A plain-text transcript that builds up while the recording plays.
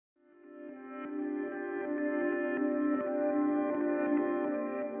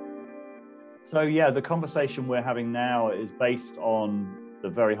So yeah, the conversation we're having now is based on the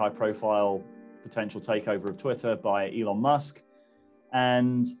very high profile potential takeover of Twitter by Elon Musk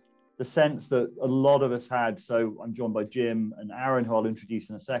and the sense that a lot of us had. So I'm joined by Jim and Aaron, who I'll introduce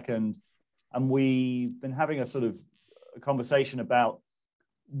in a second. And we've been having a sort of a conversation about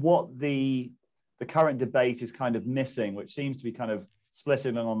what the current debate is kind of missing, which seems to be kind of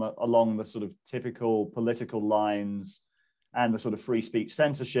splitting along the sort of typical political lines and the sort of free speech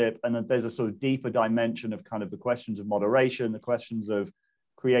censorship. And there's a sort of deeper dimension of kind of the questions of moderation, the questions of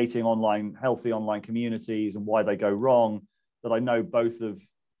creating healthy online communities and why they go wrong, that I know both of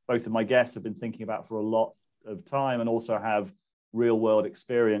my guests have been thinking about for a lot of time and also have real world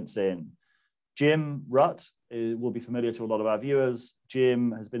experience in. Jim Rutt will be familiar to a lot of our viewers.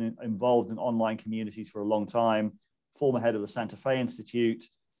 Jim has been involved in online communities for a long time, former head of the Santa Fe Institute,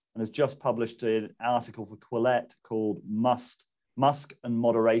 and has just published an article for Quillette called Musk and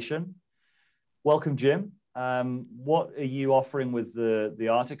Moderation. Welcome, Jim. What are you offering with the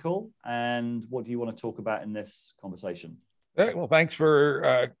article, and what do you want to talk about in this conversation? Hey, well, thanks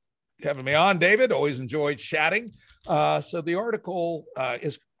for having me on, David. Always enjoyed chatting. So the article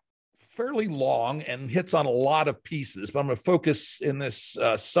is fairly long and hits on a lot of pieces, but I'm going to focus in this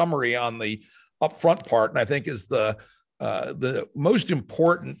summary on the upfront part, and I think is the most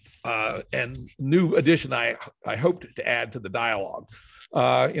important and new addition I hoped to add to the dialogue.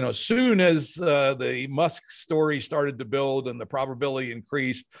 As soon as the Musk story started to build and the probability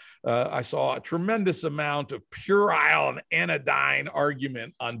increased, I saw a tremendous amount of puerile and anodyne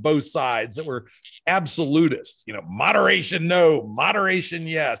argument on both sides that were absolutist, moderation, no, moderation,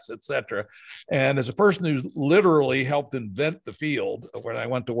 yes, etc. And as a person who literally helped invent the field when I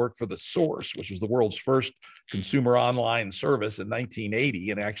went to work for The Source, which was the world's first consumer online service in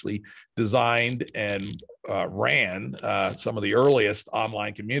 1980, and actually designed and ran some of the earliest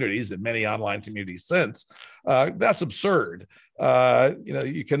online communities and many online communities since, that's absurd.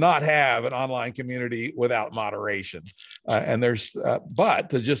 You cannot have an online community without moderation. And there's,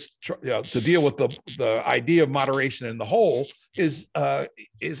 but to just to deal with the idea of moderation in the whole is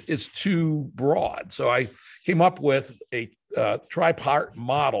too broad. So I came up with a tripart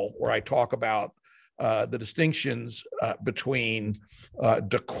model where I talk about the distinctions between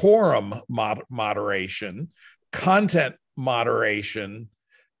decorum moderation, content moderation,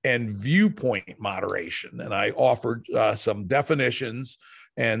 and viewpoint moderation. And I offered some definitions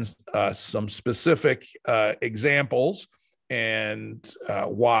and some specific examples and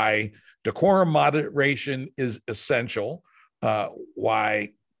why decorum moderation is essential, why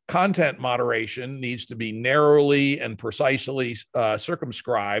content moderation needs to be narrowly and precisely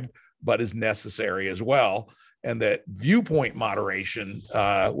circumscribed, but is necessary as well. And that viewpoint moderation,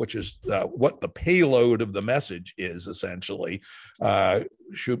 which is what the payload of the message is essentially,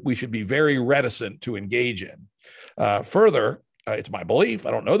 we should be very reticent to engage in. Further, it's my belief,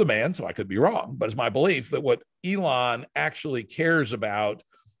 I don't know the man, so I could be wrong, but it's my belief that what Elon actually cares about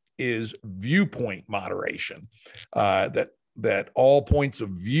is viewpoint moderation, that all points of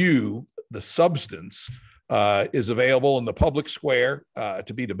view, the substance, is available in the public square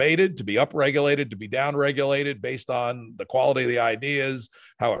to be debated, to be upregulated, to be downregulated based on the quality of the ideas,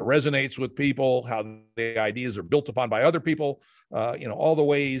 how it resonates with people, how the ideas are built upon by other people, all the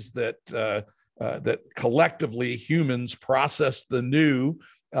ways that that collectively humans process the new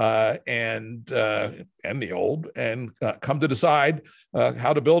and the old and come to decide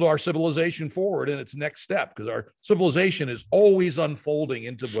how to build our civilization forward in its next step, because our civilization is always unfolding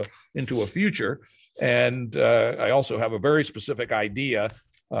into a future. And I also have a very specific idea,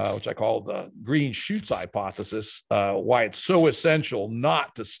 which I call the green shoots hypothesis, why it's so essential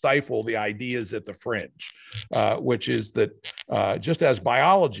not to stifle the ideas at the fringe, which is that just as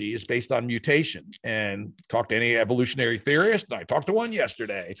biology is based on mutation, and talk to any evolutionary theorist, and I talked to one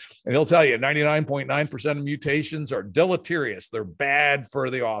yesterday, and he'll tell you 99.9% of mutations are deleterious. They're bad for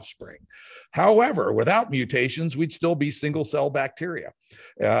the offspring. However, without mutations, we'd still be single cell bacteria.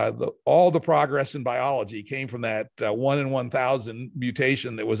 All the progress in biology came from that 1 in 1,000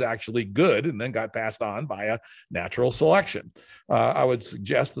 mutation that was actually good and then got passed on by a natural selection. I would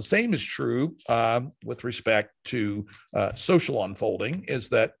suggest the same is true with respect to social unfolding, is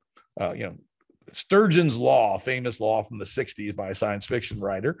that, Sturgeon's law, famous law from the 60s by a science fiction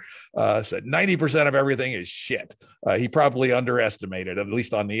writer, said 90% of everything is shit. He probably underestimated, at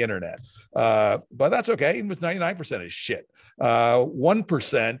least on the internet. But that's okay. Even with 99% is shit.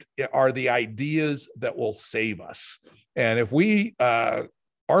 1% are the ideas that will save us. And if we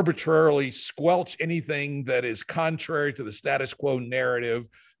arbitrarily squelch anything that is contrary to the status quo narrative,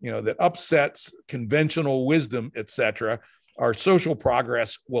 that upsets conventional wisdom, et cetera, our social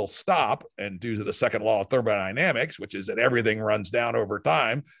progress will stop, and due to the second law of thermodynamics, which is that everything runs down over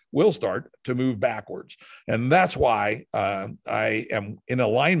time, we'll start to move backwards. And that's why I am in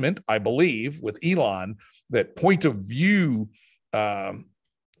alignment, I believe, with Elon, that point of view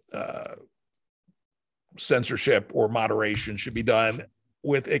censorship or moderation should be done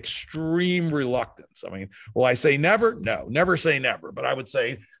with extreme reluctance. I mean, will I say never? No, never say never, but I would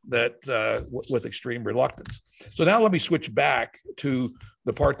say that with extreme reluctance. So now let me switch back to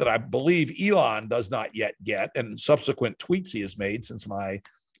the part that I believe Elon does not yet get, and subsequent tweets he has made since my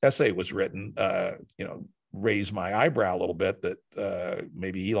essay was written, raised my eyebrow a little bit that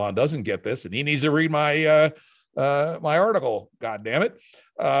maybe Elon doesn't get this, and he needs to read my my article, God damn it,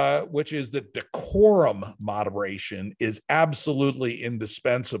 which is that decorum moderation is absolutely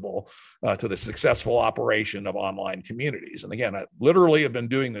indispensable to the successful operation of online communities. And again, I literally have been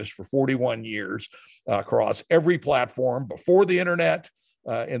doing this for 41 years across every platform before the internet,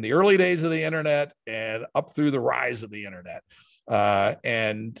 in the early days of the internet, and up through the rise of the internet.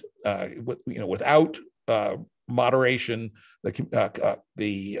 Without moderation,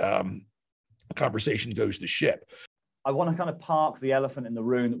 the conversation goes to shit. I want to kind of park the elephant in the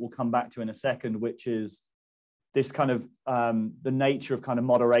room that we'll come back to in a second, which is this kind of the nature of kind of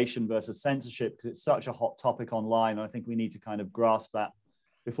moderation versus censorship, because it's such a hot topic online. And I think we need to kind of grasp that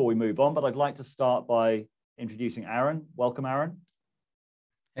before we move on. But I'd like to start by introducing Aaron. Welcome, Aaron.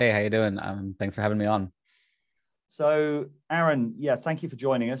 Hey, how you doing? Thanks for having me on. So, Aaron, thank you for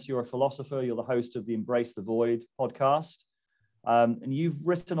joining us. You're a philosopher. You're the host of the Embrace the Void podcast. And you've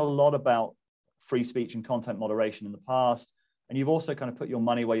written a lot about free speech and content moderation in the past. And you've also kind of put your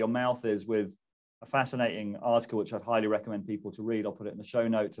money where your mouth is with a fascinating article, which I'd highly recommend people to read. I'll put it in the show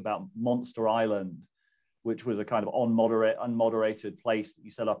notes, about Monster Island, which was a kind of unmoderated place that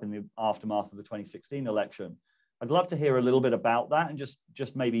you set up in the aftermath of the 2016 election. I'd love to hear a little bit about that, and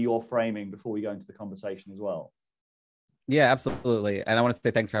just maybe your framing before we go into the conversation as well. Yeah, absolutely. And I want to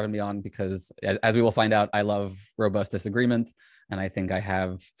say thanks for having me on, because as we will find out, I love robust disagreement. And I think I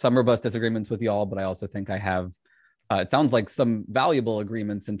have some robust disagreements with y'all, but I also think I have, it sounds like, some valuable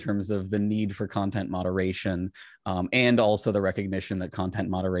agreements in terms of the need for content moderation, and also the recognition that content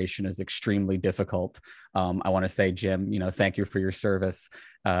moderation is extremely difficult. I want to say, Jim, thank you for your service.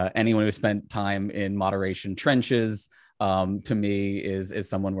 Anyone who spent time in moderation trenches, to me, is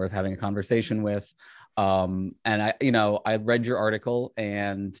someone worth having a conversation with. And I read your article,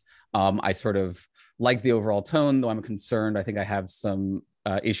 and I sort of like the overall tone, though I'm concerned. I think I have some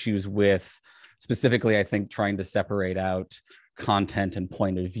issues with, specifically, I think, trying to separate out content and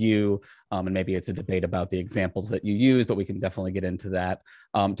point of view. And maybe it's a debate about the examples that you use, but we can definitely get into that.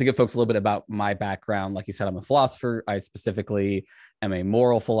 To give folks a little bit about my background, like you said, I'm a philosopher. I specifically am a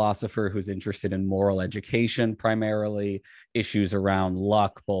moral philosopher who's interested in moral education, primarily issues around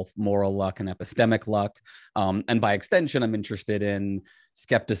luck, both moral luck and epistemic luck. And by extension, I'm interested in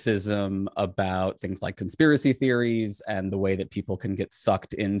skepticism about things like conspiracy theories and the way that people can get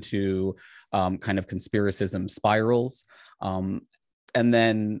sucked into kind of conspiracism spirals. And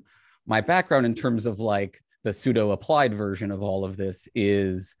then my background in terms of like the pseudo applied version of all of this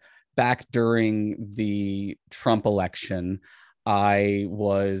is back during the Trump election. I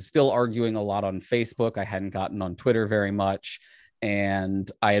was still arguing a lot on Facebook. I hadn't gotten on Twitter very much.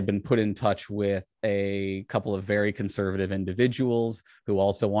 And I had been put in touch with a couple of very conservative individuals who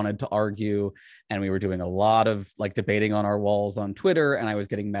also wanted to argue. And we were doing a lot of like debating on our walls on Twitter. And I was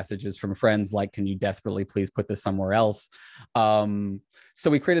getting messages from friends like, can you desperately please put this somewhere else? So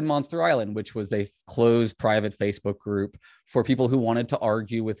we created Monster Island, which was a closed private Facebook group for people who wanted to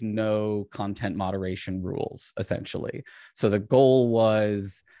argue with no content moderation rules, essentially. So the goal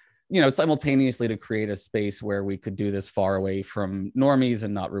was, simultaneously to create a space where we could do this far away from normies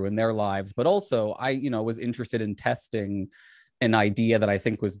and not ruin their lives. But also I, was interested in testing an idea that I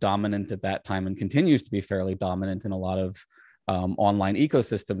think was dominant at that time and continues to be fairly dominant in a lot of online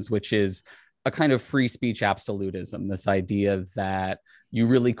ecosystems, which is a kind of free speech absolutism, this idea that you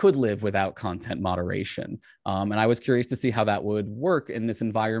really could live without content moderation. And I was curious to see how that would work in this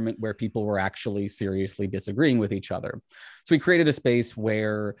environment where people were actually seriously disagreeing with each other. So we created a space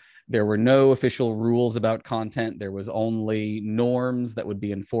where there were no official rules about content. There was only norms that would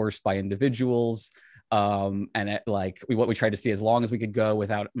be enforced by individuals. What we tried to see, as long as we could go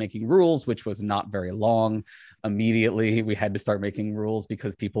without making rules, which was not very long. Immediately, we had to start making rules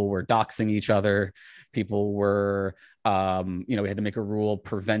because people were doxing each other. People were, we had to make a rule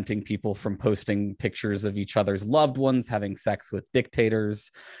preventing people from posting pictures of each other's loved ones having sex with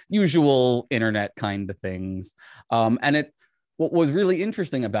dictators, usual internet kind of things. And it what was really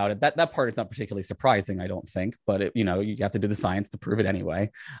interesting about it, that part is not particularly surprising, I don't think, but it, you have to do the science to prove it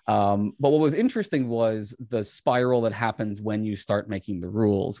anyway. But what was interesting was the spiral that happens when you start making the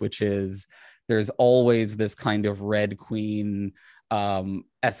rules, which is there's always this kind of red queen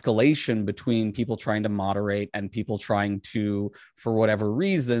escalation between people trying to moderate and people trying to, for whatever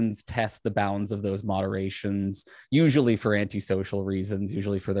reasons, test the bounds of those moderations, usually for antisocial reasons,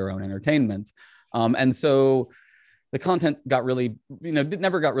 usually for their own entertainment. And so the content got really,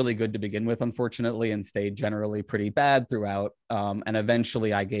 never got really good to begin with, unfortunately, and stayed generally pretty bad throughout. And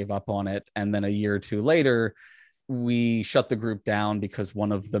eventually I gave up on it. And then a year or two later, we shut the group down because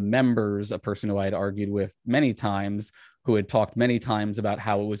one of the members, a person who I had argued with many times, who had talked many times about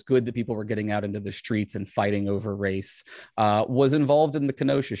how it was good that people were getting out into the streets and fighting over race, was involved in the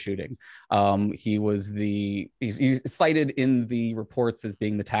Kenosha shooting. He's cited in the reports as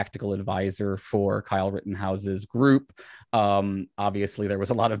being the tactical advisor for Kyle Rittenhouse's group. Obviously, there was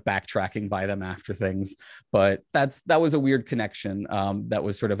a lot of backtracking by them after things, but that was a weird connection. That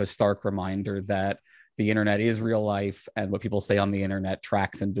was sort of a stark reminder that the internet is real life, and what people say on the internet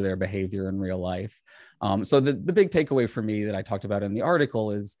tracks into their behavior in real life. So the big takeaway for me that I talked about in the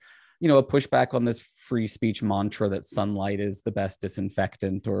article is, a pushback on this free speech mantra that sunlight is the best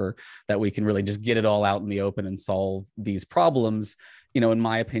disinfectant, or that we can really just get it all out in the open and solve these problems. In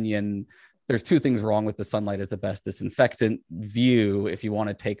my opinion, there's two things wrong with the sunlight is the best disinfectant view, if you want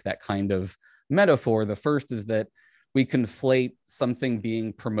to take that kind of metaphor. The first is that we conflate something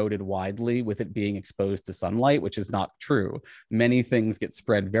being promoted widely with it being exposed to sunlight, which is not true. Many things get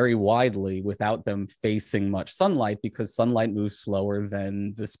spread very widely without them facing much sunlight because sunlight moves slower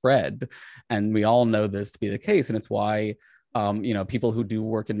than the spread. And we all know this to be the case. And it's why people who do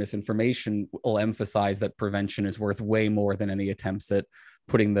work in misinformation will emphasize that prevention is worth way more than any attempts at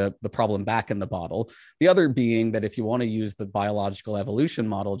putting the problem back in the bottle. The other being that if you want to use the biological evolution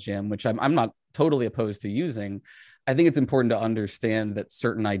model, Jim, which I'm not totally opposed to using, I think it's important to understand that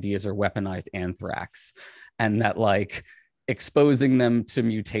certain ideas are weaponized anthrax, and that exposing them to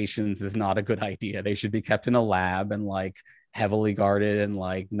mutations is not a good idea. They should be kept in a lab and heavily guarded and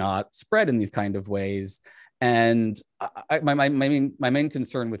not spread in these kind of ways. And my main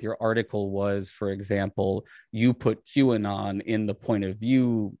concern with your article was, for example, you put QAnon in the point of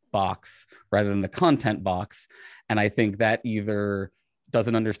view box rather than the content box. And I think that either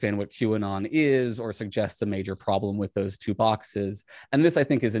doesn't understand what QAnon is or suggests a major problem with those two boxes. And this, I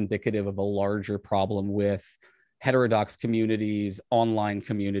think, is indicative of a larger problem with heterodox communities, online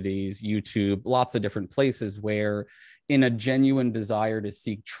communities, YouTube, lots of different places where, in a genuine desire to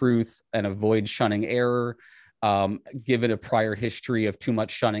seek truth and avoid shunning error, given a prior history of too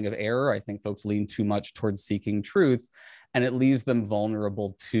much shunning of error, I think folks lean too much towards seeking truth, and it leaves them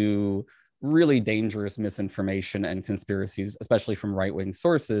vulnerable to really dangerous misinformation and conspiracies, especially from right-wing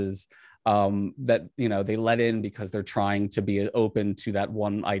sources, that they let in because they're trying to be open to that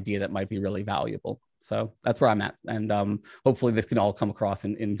one idea that might be really valuable. So that's where I'm at. And hopefully this can all come across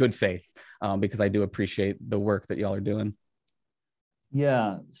in good faith, because I do appreciate the work that y'all are doing.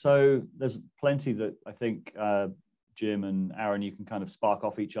 Yeah, so there's plenty that I think Jim and Aaron, you can kind of spark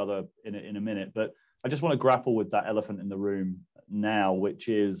off each other in a minute, but I just want to grapple with that elephant in the room now, which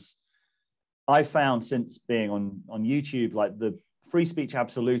is, I found since being on YouTube, the free speech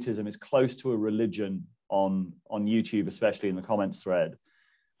absolutism is close to a religion on YouTube, especially in the comments thread.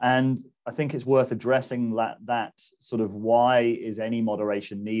 And I think it's worth addressing that sort of, why is any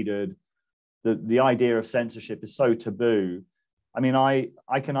moderation needed? The idea of censorship is so taboo. I mean, I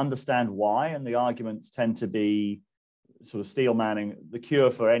can understand why, and the arguments tend to be sort of steel manning. The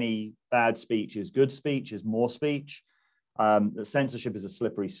cure for any bad speech is good speech, is more speech. That censorship is a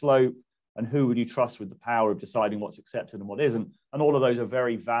slippery slope. And who would you trust with the power of deciding what's accepted and what isn't? And all of those are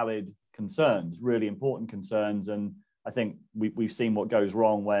very valid concerns, really important concerns. And I think we've seen what goes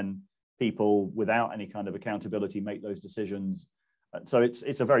wrong when people without any kind of accountability make those decisions. So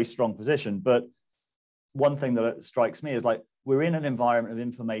it's a very strong position. But one thing that strikes me is, we're in an environment of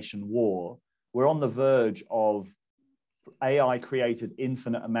information war. We're on the verge of AI created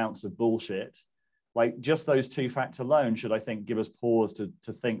infinite amounts of bullshit. Just those two facts alone should, I think, give us pause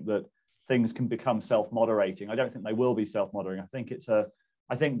to think that things can become self-moderating. I don't think they will be self-moderating.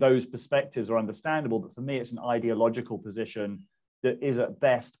 I think those perspectives are understandable, but for me, it's an ideological position that is at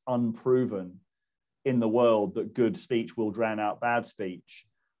best unproven in the world, that good speech will drown out bad speech.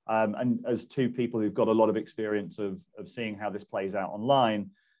 And as two people who've got a lot of experience of seeing how this plays out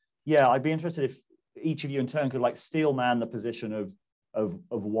online, yeah, I'd be interested if each of you in turn could steel man the position of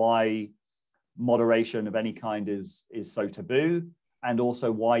why moderation of any kind is so taboo, and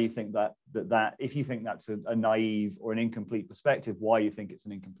also why you think that if you think that's a naive or an incomplete perspective, why you think it's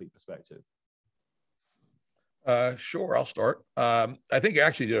an incomplete perspective. Sure, I'll start. I think you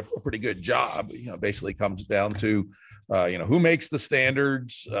actually did a pretty good job. Basically comes down to, who makes the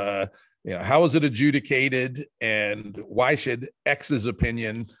standards, how is it adjudicated, and why should X's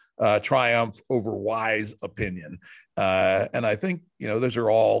opinion triumph over Y's opinion? And I think, those are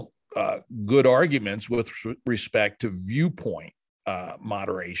all good arguments with respect to viewpoint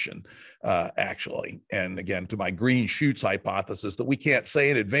moderation, actually. And again, to my green shoots hypothesis that we can't say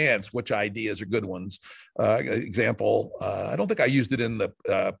in advance which ideas are good ones. Example, I don't think I used it in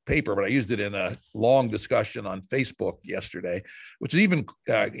the paper, but I used it in a long discussion on Facebook yesterday, which is even,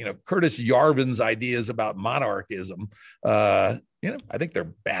 Curtis Yarvin's ideas about monarchism. I think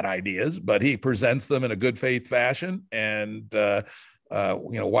they're bad ideas, but he presents them in a good faith fashion. And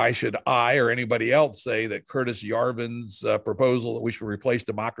why should I or anybody else say that Curtis Yarvin's proposal that we should replace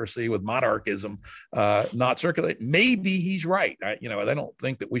democracy with monarchism not circulate? Maybe he's right. I don't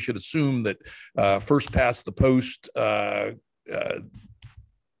think that we should assume that first past the post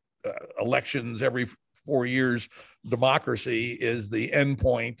elections every 4 years democracy is the end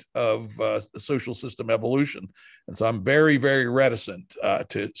point of social system evolution. And so I'm very, very reticent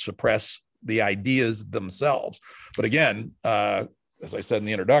to suppress the ideas themselves. But again, as I said in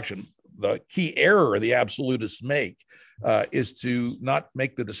the introduction, the key error the absolutists make is to not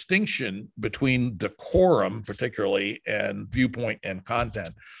make the distinction between decorum, particularly, and viewpoint and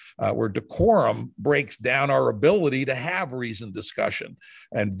content, where decorum breaks down our ability to have reasoned discussion.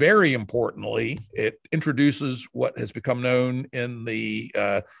 And very importantly, it introduces what has become known in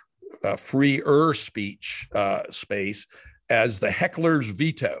the freer speech space as the heckler's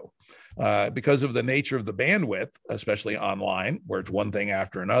veto. Because of the nature of the bandwidth, especially online, where it's one thing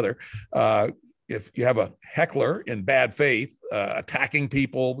after another, if you have a heckler in bad faith attacking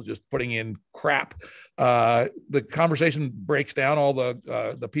people, just putting in crap, the conversation breaks down. All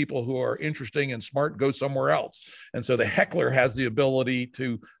the people who are interesting and smart go somewhere else. And so the heckler has the ability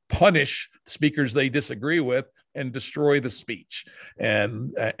to punish speakers they disagree with and destroy the speech.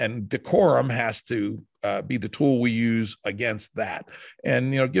 And decorum has to be the tool we use against that.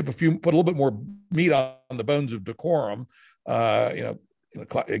 And, put a little bit more meat on the bones of decorum.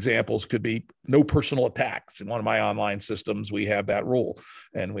 Examples could be no personal attacks. In one of my online systems, we have that rule,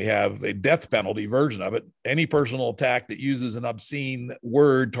 and we have a death penalty version of it. Any personal attack that uses an obscene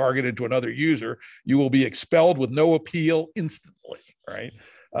word targeted to another user, you will be expelled with no appeal instantly, right?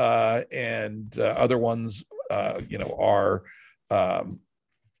 And other ones, are. Can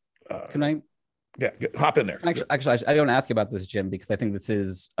I? Yeah, hop in there. Actually, I don't ask you about this, Jim, because I think this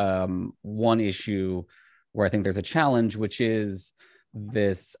is one issue where I think there's a challenge, which is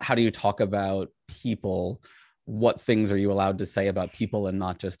this: how do you talk about people? What things are you allowed to say about people and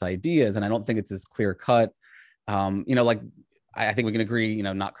not just ideas? And I don't think it's as clear cut. I think we can agree,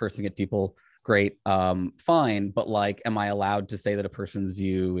 not cursing at people, great, fine. But am I allowed to say that a person's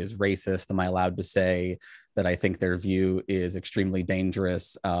view is racist? Am I allowed to say that I think their view is extremely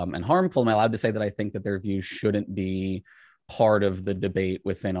dangerous and harmful? Am I allowed to say that I think that their view shouldn't be part of the debate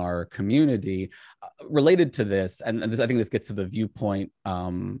within our community? Related to this, and I think this gets to the viewpoint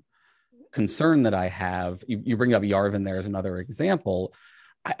concern that I have. You bring up Yarvin there as another example.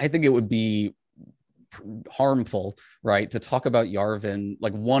 I think it would be harmful, right, to talk about Yarvin,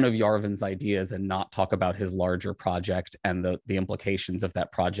 one of Yarvin's ideas, and not talk about his larger project and the implications of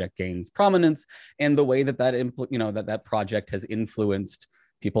that project gains prominence, and the way that project has influenced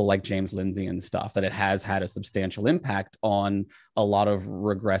people like James Lindsay and stuff, that it has had a substantial impact on a lot of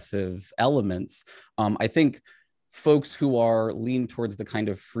regressive elements. I think folks who are lean towards the kind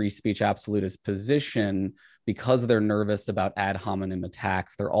of free speech absolutist position, because they're nervous about ad hominem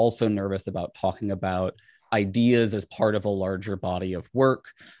attacks, they're also nervous about talking about ideas as part of a larger body of work.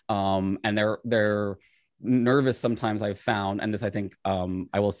 And they're nervous sometimes, I've found, and this I think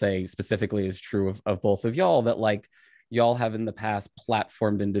I will say specifically is true of both of y'all, that y'all have in the past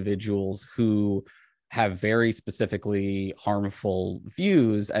platformed individuals who have very specifically harmful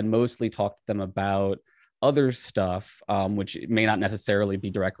views and mostly talked to them about other stuff, which may not necessarily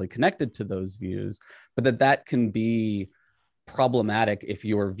be directly connected to those views, but that can be problematic if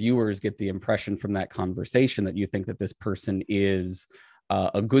your viewers get the impression from that conversation that you think that this person is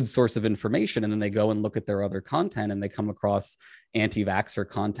a good source of information, and then they go and look at their other content and they come across anti-vaxxer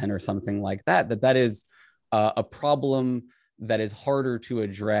content or something like that. That is a problem that is harder to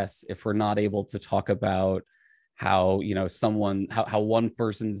address if we're not able to talk about how how one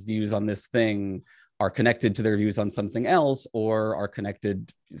person's views on this thing are connected to their views on something else, or are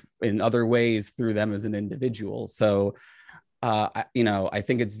connected in other ways through them as an individual. So I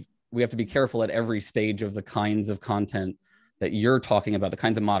think we have to be careful at every stage of the kinds of content that you're talking about, the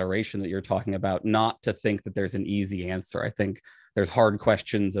kinds of moderation that you're talking about, not to think that there's an easy answer. I think there's hard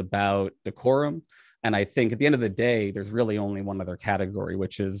questions about decorum. And I think at the end of the day, there's really only one other category,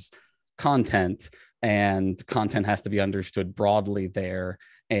 which is content. And content has to be understood broadly there.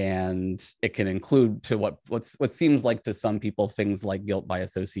 And it can include to what seems like to some people things like guilt by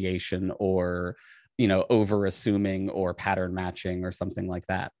association or, over assuming or pattern matching or something like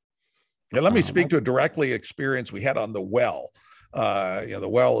that. Yeah, let me speak to a directly experience we had on The Well. The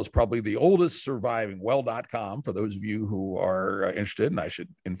Well is probably the oldest surviving, well.com, for those of you who are interested. And I should,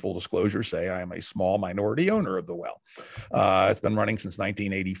 in full disclosure, say I am a small minority owner of The Well. It's been running since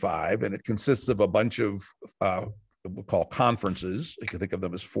 1985, and it consists of a bunch of we'll call conferences. You can think of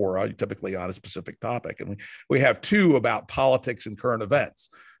them as fora, typically on a specific topic. And we have two about politics and current events.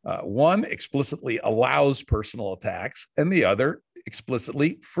 One explicitly allows personal attacks, and the other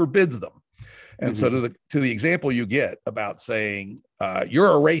explicitly forbids them. And so to the example you get about saying you're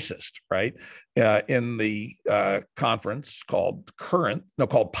a racist, right? In the conference called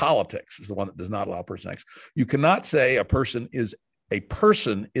politics is the one that does not allow person attacks. You cannot say a person is a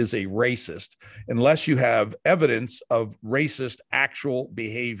racist unless you have evidence of racist actual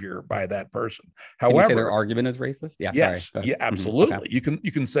behavior by that person. However, can you say their argument is racist? Yeah, yes, yeah, absolutely. Okay.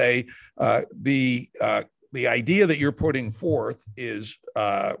 You can say the idea that you're putting forth is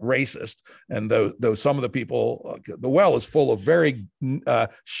racist, and though some of the people, The Well is full of very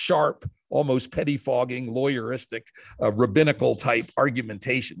sharp, almost pettifogging, lawyeristic, rabbinical type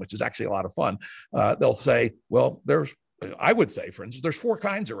argumentation, which is actually a lot of fun. They'll say, well, I would say, for instance, there's four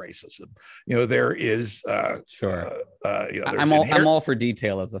kinds of racism. There is sure. I'm all for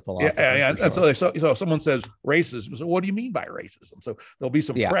detail as a philosopher. Yeah. Sure. And so someone says racism. So what do you mean by racism? So there'll be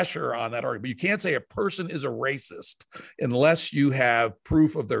some pressure on that argument. But you can't say a person is a racist unless you have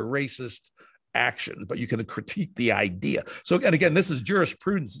proof of their racist action, but you can critique the idea. So, and again, this is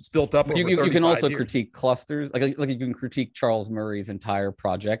jurisprudence. It's built up. You can also critique clusters, like you can critique Charles Murray's entire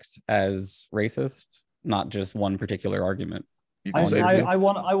project as racist, not just one particular argument. I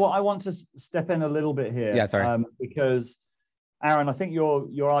want to step in a little bit here. Yeah, sorry. Because Aaron, I think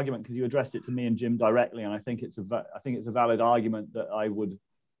your argument, because you addressed it to me and Jim directly, and I think it's a valid argument that I would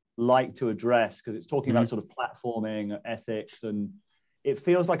like to address, because it's talking about sort of platforming, ethics, and it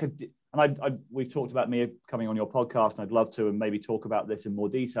feels like we've talked about me coming on your podcast, and I'd love to and maybe talk about this in more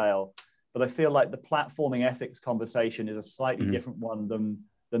detail, but I feel like the platforming ethics conversation is a slightly different one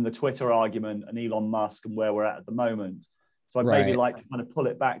than the Twitter argument and Elon Musk and where we're at the moment. So I'd maybe like to kind of pull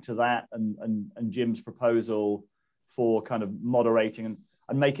it back to that and Jim's proposal for kind of moderating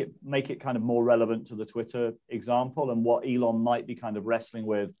and make it kind of more relevant to the Twitter example and what Elon might be kind of wrestling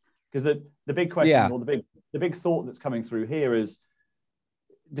with. Because the big question or the big thought that's coming through here is,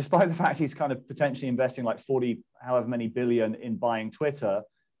 despite the fact he's kind of potentially investing like 40 however many billion in buying Twitter,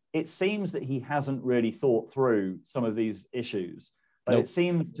 it seems that he hasn't really thought through some of these issues. But it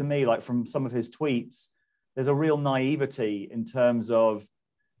seems to me like from some of his tweets, there's a real naivety in terms of,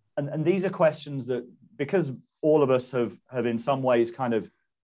 and these are questions that, because all of us have in some ways kind of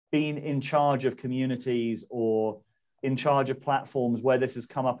been in charge of communities or in charge of platforms where this has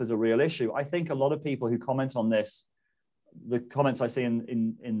come up as a real issue. I think a lot of people who comment on this, the comments I see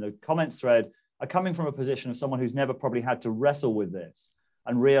in the comments thread, are coming from a position of someone who's never probably had to wrestle with this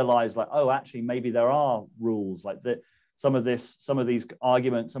and realize like, oh, actually, maybe there are rules like that. Some of these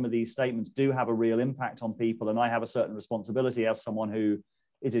arguments, some of these statements do have a real impact on people. And I have a certain responsibility as someone who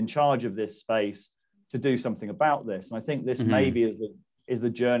is in charge of this space to do something about this. And I think this maybe is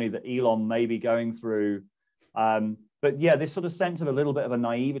the journey that Elon may be going through. But yeah, this sort of sense of a little bit of a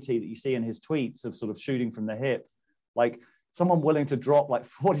naivety that you see in his tweets of sort of shooting from the hip, like someone willing to drop like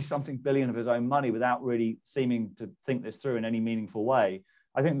 40-something billion of his own money without really seeming to think this through in any meaningful way.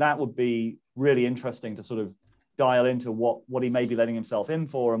 I think that would be really interesting to sort of dial into what he may be letting himself in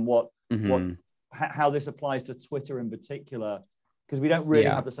for and how this applies to Twitter in particular, because we don't really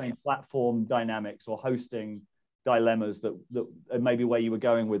have the same platform dynamics or hosting dilemmas that maybe where you were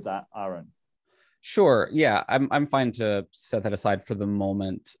going with that, Aaron. Sure. Yeah, I'm fine to set that aside for the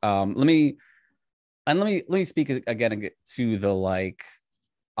moment. Let me speak again to the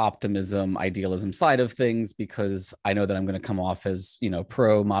optimism, idealism side of things, because I know that I'm going to come off as,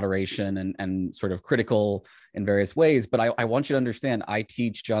 pro moderation and sort of critical in various ways. But I want you to understand, I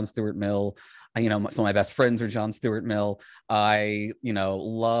teach John Stuart Mill. Some of my best friends are John Stuart Mill. I,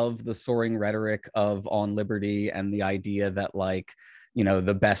 love the soaring rhetoric of On Liberty and the idea that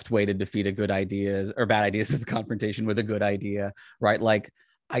the best way to defeat a good idea or bad ideas is a confrontation with a good idea, right?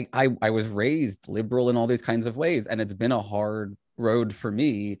 I was raised liberal in all these kinds of ways, and it's been a hard road for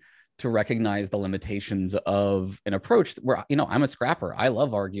me to recognize the limitations of an approach where, I'm a scrapper. I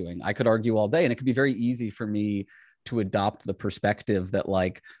love arguing. I could argue all day, and it could be very easy for me to adopt the perspective that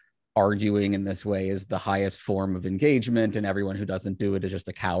like arguing in this way is the highest form of engagement, and everyone who doesn't do it is just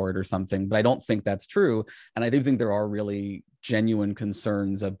a coward or something. But I don't think that's true. And I do think there are really genuine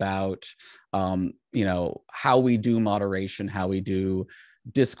concerns about, how we do moderation, how we do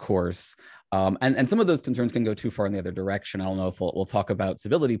discourse. And some of those concerns can go too far in the other direction. I don't know if we'll talk about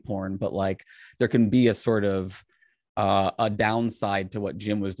civility porn, but like there can be a sort of a downside to what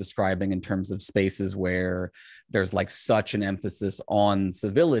Jim was describing in terms of spaces where there's like such an emphasis on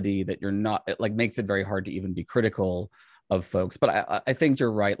civility that it like makes it very hard to even be critical of folks. But I think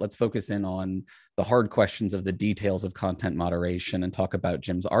you're right. Let's focus in on the hard questions of the details of content moderation and talk about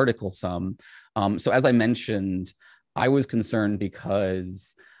Jim's article some. So as I mentioned, I was concerned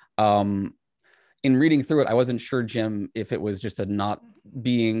because in reading through it, I wasn't sure, Jim, if it was just a not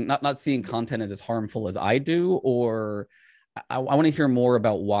seeing content as harmful as I do, or I want to hear more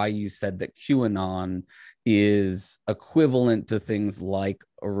about why you said that QAnon is equivalent to things like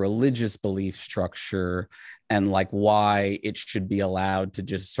a religious belief structure, and like why it should be allowed to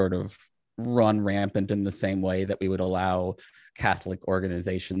just sort of run rampant in the same way that we would allow Catholic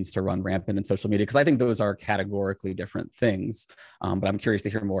organizations to run rampant in social media, because I think those are categorically different things. But I'm curious to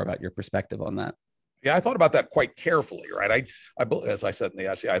hear more about your perspective on that. Yeah, I thought about that quite carefully, right? As I said in the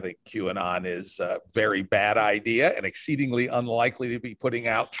essay, I think QAnon is a very bad idea and exceedingly unlikely to be putting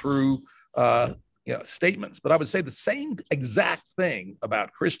out true statements. But I would say the same exact thing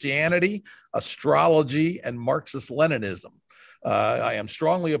about Christianity, astrology, and Marxist-Leninism. I am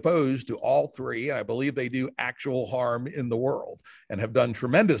strongly opposed to all three, and I believe they do actual harm in the world and have done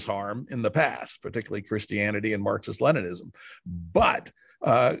tremendous harm in the past, particularly Christianity and Marxist-Leninism. But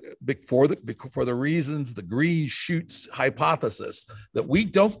for the reasons, the green shoots hypothesis, that we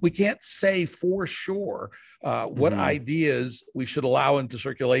can't say for sure what ideas we should allow into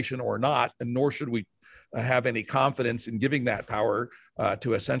circulation or not, and nor should we have any confidence in giving that power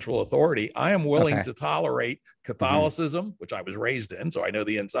to a central authority. I am willing to tolerate Catholicism, which I was raised in, so I know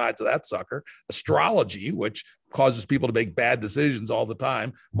the insides of that sucker, astrology, which causes people to make bad decisions all the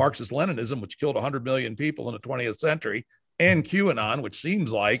time, Marxist-Leninism, which killed 100 million people in the 20th century, and QAnon, which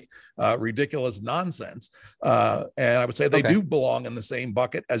seems like ridiculous nonsense. And I would say they do belong in the same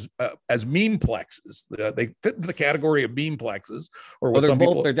bucket as memeplexes. They fit into the category of memeplexes.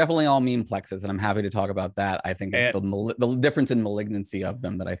 They're definitely all memeplexes, and I'm happy to talk about that. I think it's the difference in malignancy of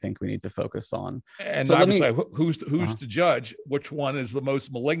them that I think we need to focus on. And so I would say, who's to judge which one is the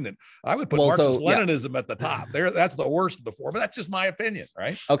most malignant? I would put Marxist-Leninism at the top. That's the worst of the four, but that's just my opinion,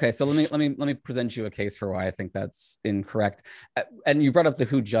 right? Okay, so let me present you a case for why I think that's incorrect. And you brought up the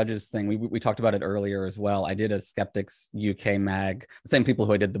who judges thing. We talked about it earlier as well. I did a Skeptics UK mag, the same people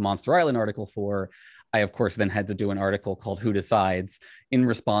who I did the Monster Island article for. I, of course, then had to do an article called Who Decides in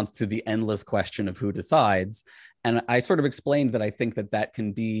response to the endless question of who decides. And I sort of explained that I think that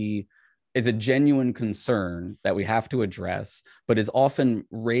is a genuine concern that we have to address, but is often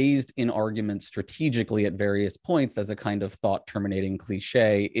raised in arguments strategically at various points as a kind of thought terminating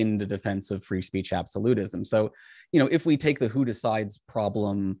cliche in the defense of free speech absolutism. So, if we take the who decides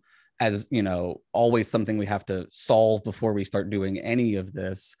problem as, always something we have to solve before we start doing any of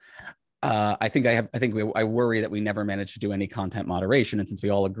this, I worry that we never manage to do any content moderation. And since we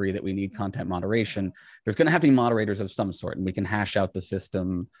all agree that we need content moderation, there's going to have to be moderators of some sort, and we can hash out the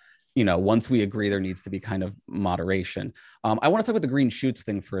system. Once we agree there needs to be kind of moderation. I want to talk about the green shoots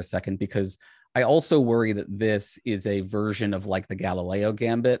thing for a second, because I also worry that this is a version of like the Galileo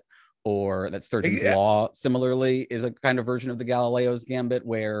gambit, or that Sturgeon's law similarly is a kind of version of the Galileo's gambit,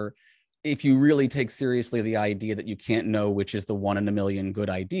 where if you really take seriously the idea that you can't know which is the 1 in a million good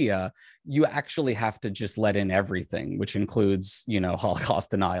idea, you actually have to just let in everything, which includes,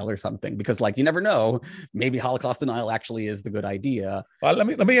 Holocaust denial or something, because like, you never know, maybe Holocaust denial actually is the good idea. Well, let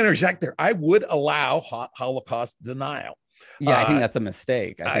me interject there. I would allow Holocaust denial. Yeah, I think that's a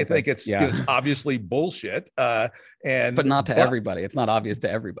mistake. I think it's obviously bullshit. But not to everybody. It's not obvious to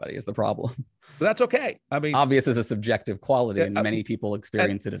everybody is the problem. But that's okay. I mean, obvious is a subjective quality, and many people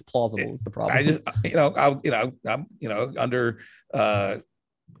experience it as plausible. Is the problem? I just, I'm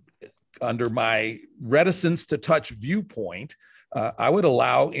under my reticence to touch viewpoint, I would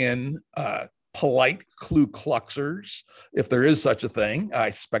allow in polite Ku Kluxers, if there is such a thing. I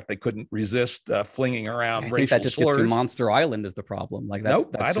suspect they couldn't resist flinging around racial I think that just slurs. gets you Monster Island is the problem. Like that's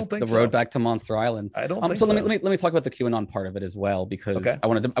I don't think the road back to Monster Island. I don't think so. so. Let me talk about the QAnon part of it as well, because I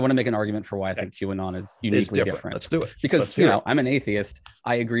want to make an argument for why I think QAnon is uniquely different. Let's do it. Because I'm an atheist.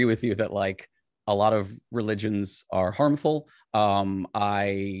 I agree with you that like a lot of religions are harmful.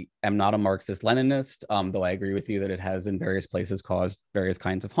 I am not a Marxist-Leninist, though I agree with you that it has in various places caused various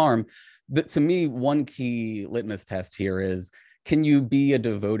kinds of harm. To me, one key litmus test here is, can you be a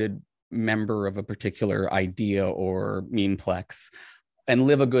devoted member of a particular idea or memeplex and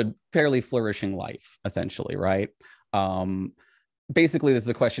live a good, fairly flourishing life, essentially, right? Basically, this is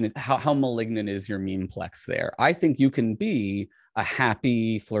a question: is how malignant is your memeplex there? I think you can be a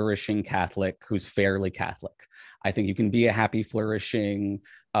happy, flourishing Catholic who's fairly Catholic. I think you can be a happy, flourishing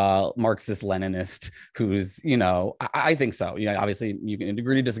Marxist-Leninist who's, I think so. Obviously you can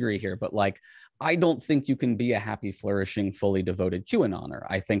agree to disagree here, but like, I don't think you can be a happy, flourishing, fully devoted QAnoner.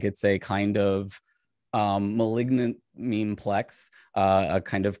 I think it's a kind of malignant memeplex, a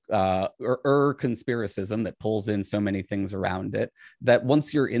kind of conspiracism that pulls in so many things around it, that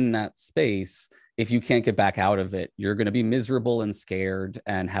once you're in that space, if you can't get back out of it, you're going to be miserable and scared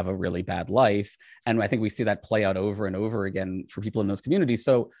and have a really bad life. And I think we see that play out over and over again for people in those communities.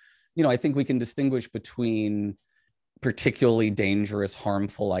 So, I think we can distinguish between particularly dangerous,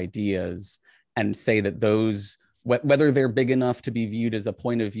 harmful ideas and say that those, whether they're big enough to be viewed as a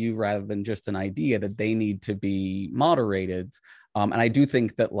point of view rather than just an idea, that they need to be moderated. And I do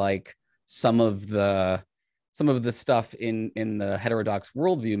think that like some of the stuff in the heterodox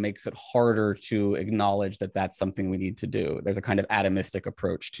worldview makes it harder to acknowledge that that's something we need to do. There's a kind of atomistic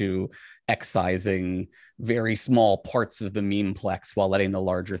approach to excising very small parts of the memeplex while letting the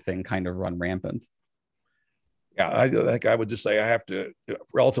larger thing kind of run rampant. Yeah, I think I would just say I have to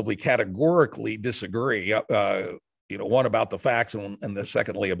relatively categorically disagree. One about the facts and the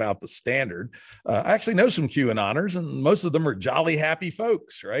secondly about the standard. I actually know some QAnoners, and most of them are jolly happy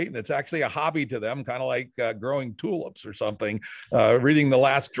folks, right? And it's actually a hobby to them, kind of like growing tulips or something, reading The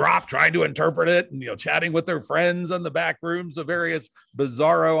Last Drop, trying to interpret it, and chatting with their friends in the back rooms of various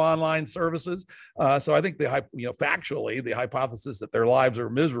bizarro online services. So I think factually, the hypothesis that their lives are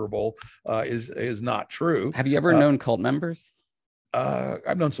miserable is not true. Have you ever known cult members?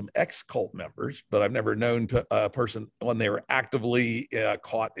 I've known some ex-cult members, but I've never known a person when they were actively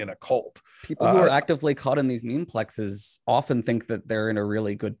caught in a cult. People who are actively caught in these memeplexes often think that they're in a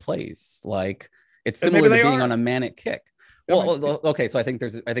really good place. Like it's similar to being on a manic kick. Well, okay. So I think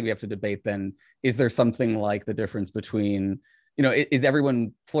we have to debate then, is there something like the difference between, is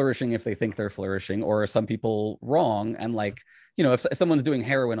everyone flourishing if they think they're flourishing, or are some people wrong? And like, if someone's doing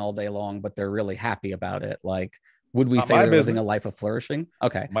heroin all day long, but they're really happy about it, like, would we say they're living a life of flourishing?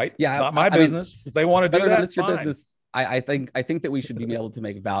 Okay. Not my business. If they want to do that, it's your business. I think that we should be able to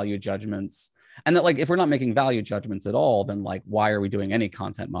make value judgments, and that like if we're not making value judgments at all, then like why are we doing any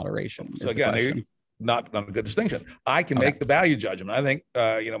content moderation? So again, not a good distinction. I can make the value judgment. I think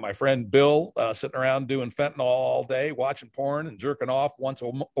my friend Bill sitting around doing fentanyl all day, watching porn and jerking off once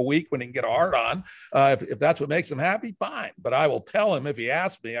a week when he can get a hard on. If that's what makes him happy, fine. But I will tell him if he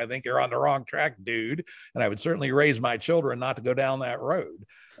asks me, I think you're on the wrong track, dude. And I would certainly raise my children not to go down that road.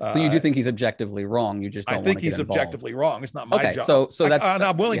 So you do think he's objectively wrong? You just don't. I think he's objectively wrong. It's not my job. So that's.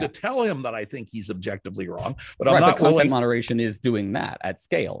 I'm willing to tell him that I think he's objectively wrong, but I'm not content willing. moderation is doing that at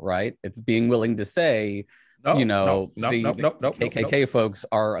scale, right? It's being willing to say, the KKK folks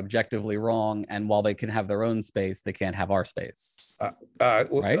are objectively wrong, and while they can have their own space, they can't have our space.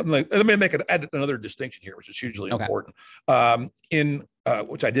 Right? Let me add another distinction here, which is hugely important.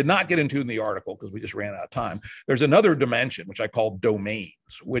 Which I did not get into in the article because we just ran out of time. There's another dimension, which I call domains,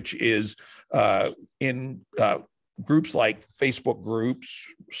 which is in groups like Facebook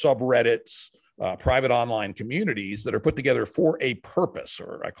groups, subreddits, private online communities that are put together for a purpose,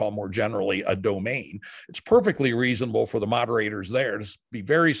 or I call more generally a domain. It's perfectly reasonable for the moderators there to be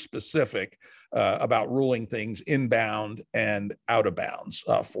very specific about ruling things inbound and out of bounds.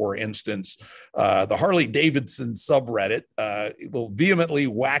 For instance, the Harley Davidson subreddit will vehemently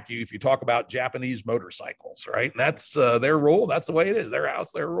whack you if you talk about Japanese motorcycles, right? And that's their rule. That's the way it is. Their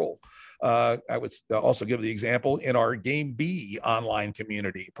house, their rule. I would also give the example in our Game B online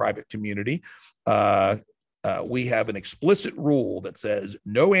community, private community. We have an explicit rule that says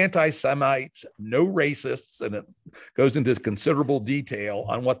no anti-Semites, no racists, and it goes into considerable detail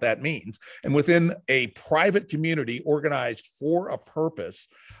on what that means. And within a private community organized for a purpose,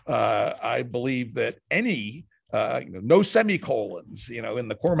 I believe that any no semicolons, in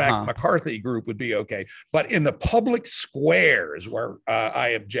the Cormac McCarthy group would be okay. But in the public squares where I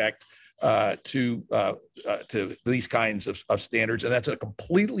object, to these kinds of standards, and that's a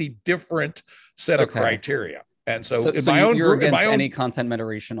completely different set of criteria. And so, you're against any content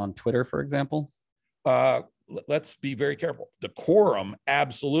moderation on Twitter, for example? Let's be very careful. Decorum,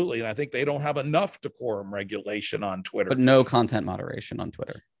 absolutely, and I think they don't have enough decorum regulation on Twitter. But no content moderation on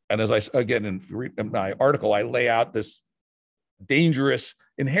Twitter. And as in my article, I lay out this dangerous,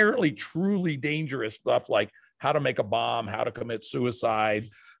 inherently, truly dangerous stuff like how to make a bomb, how to commit suicide,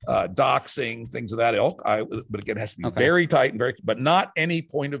 doxing, things of that ilk. But again, it has to be very tight and but not any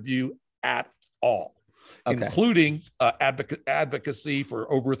point of view at all. Including advocacy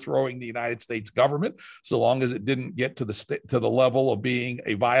for overthrowing the United States government, so long as it didn't get to the level of being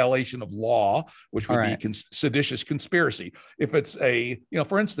a violation of law, which would be seditious conspiracy. If it's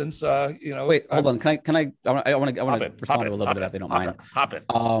for instance, wait, hold on. I want to respond to a little bit of that. If they don't mind. Hop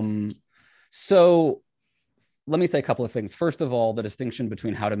in. So let me say a couple of things. First of all, the distinction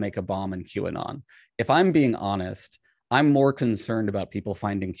between how to make a bomb and QAnon. If I'm being honest, I'm more concerned about people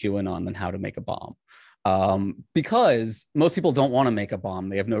finding QAnon than how to make a bomb. Because most people don't want to make a bomb.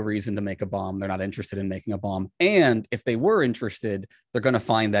 They have no reason to make a bomb. They're not interested in making a bomb. And if they were interested, they're going to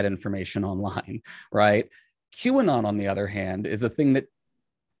find that information online, right? QAnon, on the other hand, is a thing that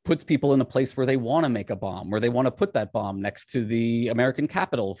puts people in a place where they want to make a bomb, where they want to put that bomb next to the American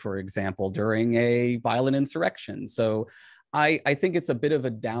Capitol, for example, during a violent insurrection. So I think it's a bit of a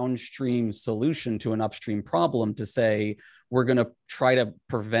downstream solution to an upstream problem to say, we're going to try to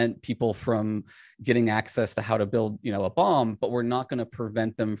prevent people from getting access to how to build, a bomb, but we're not going to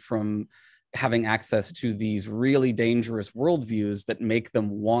prevent them from having access to these really dangerous worldviews that make them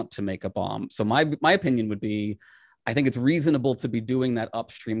want to make a bomb. So my opinion would be, I think it's reasonable to be doing that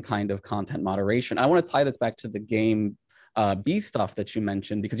upstream kind of content moderation. I want to tie this back to the game B stuff that you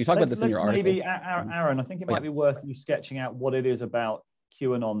mentioned, because you talk about this in your article. Maybe, Aaron, I think it might be worth you sketching out what it is about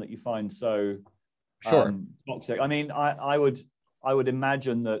QAnon that you find so toxic. I mean, I would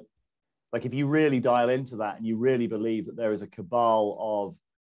imagine that, like, if you really dial into that and you really believe that there is a cabal of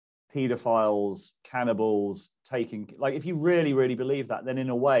pedophiles, cannibals if you really, really believe that, then in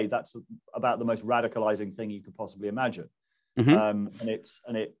a way that's about the most radicalizing thing you could possibly imagine. And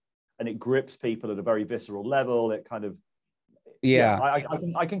it grips people at a very visceral level. It kind of,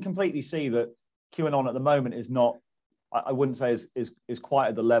 I can completely see that QAnon at the moment is not, I wouldn't say is quite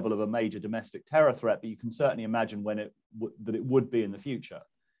at the level of a major domestic terror threat, but you can certainly imagine when that it would be in the future.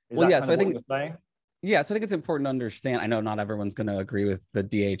 So I think it's important to understand. I know not everyone's going to agree with the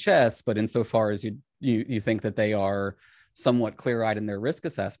DHS, but insofar as you think that they are somewhat clear-eyed in their risk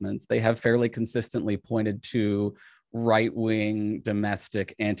assessments, they have fairly consistently pointed to right-wing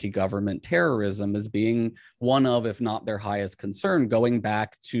domestic anti-government terrorism as being one of, if not their highest concern, going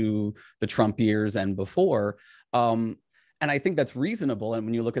back to the Trump years and before. And I think that's reasonable. And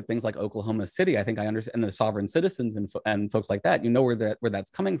when you look at things like Oklahoma City, I think I understand, and the sovereign citizens and folks like that, where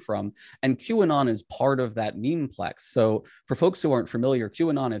that's coming from. And QAnon is part of that memeplex. So for folks who aren't familiar,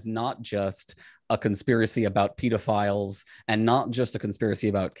 QAnon is not just a conspiracy about pedophiles and not just a conspiracy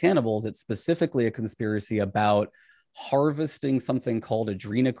about cannibals. It's specifically a conspiracy about harvesting something called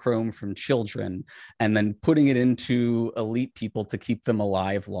adrenochrome from children and then putting it into elite people to keep them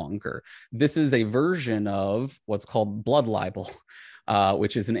alive longer. This is a version of what's called blood libel,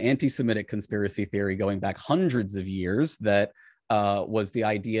 which is an anti-Semitic conspiracy theory going back hundreds of years that was the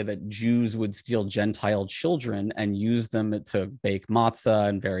idea that Jews would steal Gentile children and use them to bake matzah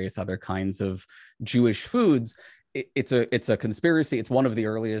and various other kinds of Jewish foods. It's a conspiracy. It's one of the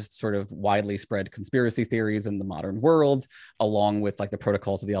earliest sort of widely spread conspiracy theories in the modern world, along with like the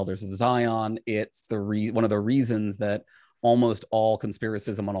Protocols of the Elders of Zion. It's one of the reasons that almost all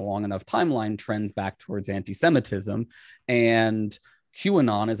conspiracism on a long enough timeline trends back towards anti-Semitism. And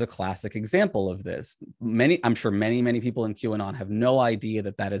QAnon is a classic example of this. I'm sure many people in QAnon have no idea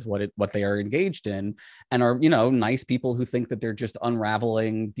that is what they are engaged in, and are, nice people who think that they're just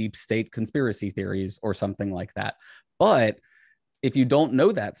unraveling deep state conspiracy theories or something like that. But if you don't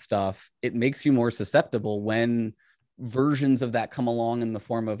know that stuff, it makes you more susceptible when versions of that come along in the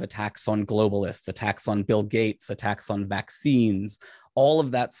form of attacks on globalists, attacks on Bill Gates, attacks on vaccines. All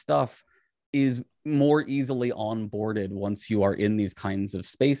of that stuff is more easily onboarded once you are in these kinds of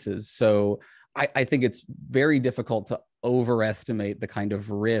spaces. So I think it's very difficult to overestimate the kind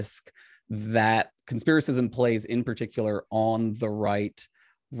of risk that conspiracism plays, in particular on the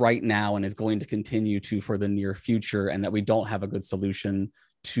right now, and is going to continue to for the near future, and that we don't have a good solution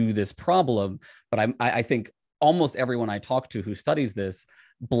to this problem. But I think almost everyone I talk to who studies this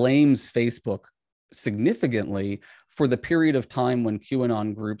blames Facebook significantly for the period of time when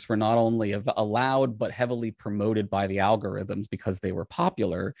QAnon groups were not only allowed, but heavily promoted by the algorithms because they were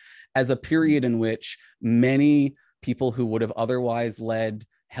popular, as a period in which many people who would have otherwise led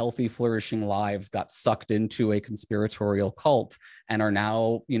healthy, flourishing lives got sucked into a conspiratorial cult and are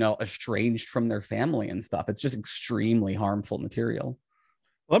now, estranged from their family and stuff. It's just extremely harmful material.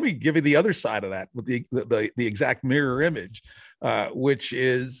 Let me give you the other side of that with the exact mirror image, which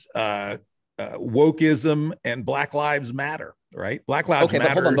is wokeism and Black Lives Matter, right? Black Lives Matter.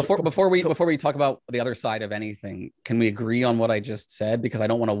 But hold on. Before we talk about the other side of anything, can we agree on what I just said? Because I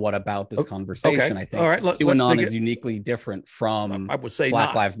don't want to what about this conversation. Okay. I think all right, QAnon is uniquely different from I would say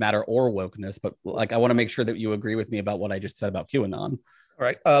Black Lives Matter or wokeness, but I want to make sure that you agree with me about what I just said about QAnon. All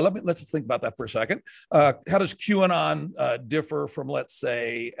right, let's think about that for a second. How does QAnon differ from, let's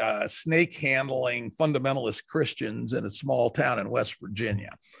say, snake handling fundamentalist Christians in a small town in West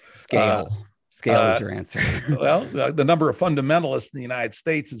Virginia? Scale is your answer. Well, the number of fundamentalists in the United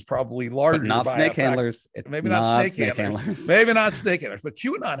States is probably larger. But not snake handlers. It's maybe not snake handlers. Maybe not snake handlers. But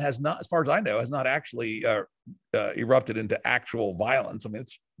QAnon has not, as far as I know, has not actually erupted into actual violence. I mean,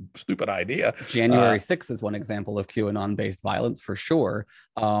 it's a stupid idea. January 6th is one example of QAnon-based violence for sure.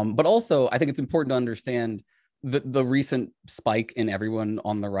 But also, I think it's important to understand the recent spike in everyone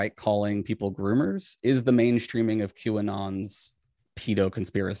on the right calling people groomers is the mainstreaming of QAnon's pedo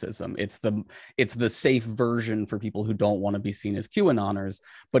conspiracism. It's the safe version for people who don't want to be seen as QAnoners,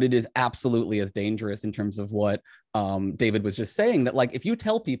 but it is absolutely as dangerous in terms of what David was just saying, that like if you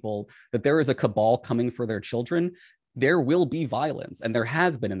tell people that there is a cabal coming for their children, there will be violence, and there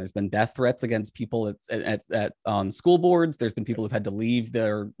has been, and there's been death threats against people on school boards. There's been people who've had to leave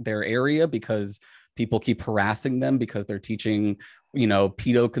their area because people keep harassing them because they're teaching,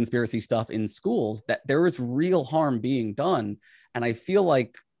 pedo conspiracy stuff in schools. That there is real harm being done. And I feel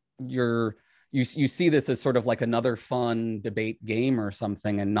like you see this as sort of like another fun debate game or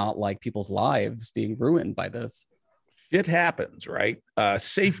something, and not like people's lives being ruined by this. It happens, right?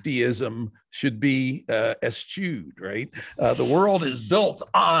 Safetyism should be eschewed, right? The world is built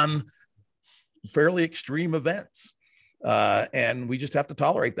on fairly extreme events. And we just have to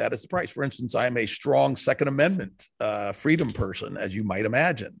tolerate that as the price. For instance, I am a strong Second Amendment freedom person, as you might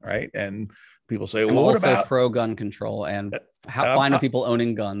imagine, right? And people say, well, what about pro-gun control and fine with people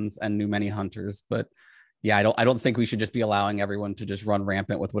owning guns and knew many hunters, but yeah, I don't think we should just be allowing everyone to just run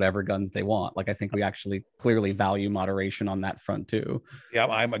rampant with whatever guns they want. Like, I think we actually clearly value moderation on that front too. Yeah,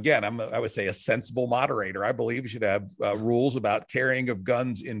 I would say a sensible moderator. I believe you should have rules about carrying of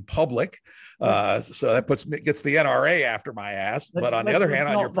guns in public. So that gets the NRA after my ass. But on the other hand,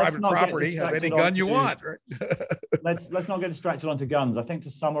 on your private property, have any gun you want. Right? let's not get distracted onto guns. I think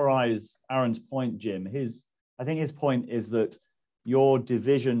to summarize Aaron's point, Jim, I think his point is that your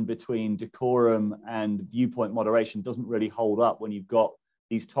division between decorum and viewpoint moderation doesn't really hold up when you've got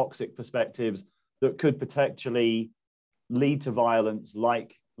these toxic perspectives that could potentially lead to violence,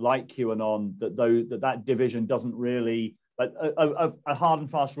 like QAnon. That division doesn't really, like a hard and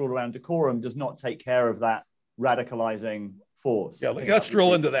fast rule around decorum does not take care of that radicalizing force. Yeah, let's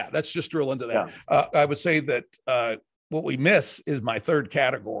drill into that. Let's just drill into that. Yeah. I would say that what we miss is my third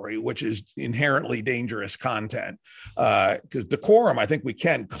category, which is inherently dangerous content. Because decorum, I think we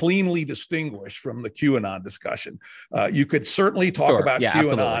can cleanly distinguish from the QAnon discussion. You could certainly talk about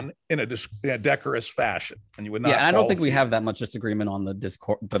QAnon in a decorous fashion, and you would not. Yeah, and I don't think we have that much disagreement on the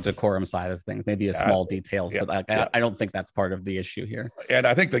decorum side of things. Maybe a small details, but I don't think that's part of the issue here. And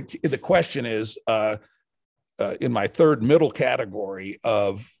I think the question is in my third middle category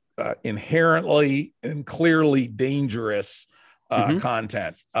of inherently and clearly dangerous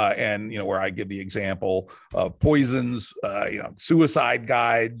content, and where I give the example of poisons, suicide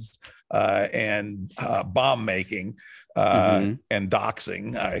guides, and bomb making, and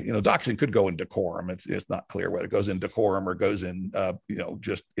doxing. Doxing could go in decorum. It's not clear whether it goes in decorum or goes in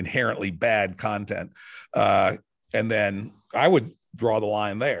just inherently bad content. And then I would draw the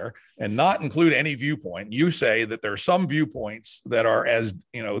line there and not include any viewpoint. You say that there are some viewpoints that are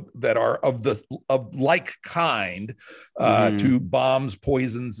that are of like kind to bombs,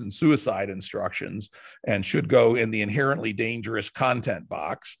 poisons, and suicide instructions, and should go in the inherently dangerous content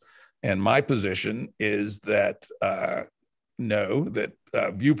box. And my position is that no, that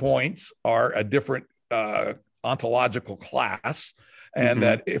viewpoints are a different ontological class, and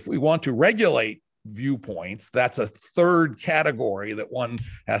that if we want to regulate viewpoints, that's a third category that one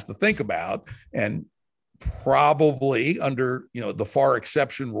has to think about, and probably under the far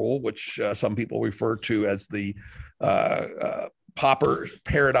exception rule, which some people refer to as the Popper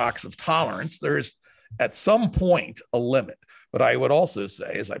paradox of tolerance. There is at some point a limit. But I would also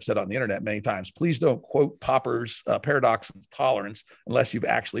say, as I've said on the internet many times, please don't quote Popper's paradox of tolerance unless you've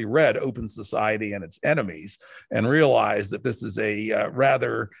actually read Open Society and Its Enemies and realize that this is a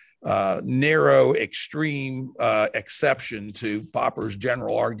rather narrow, extreme exception to Popper's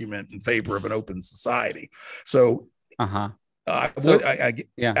general argument in favor of an open society. So, at the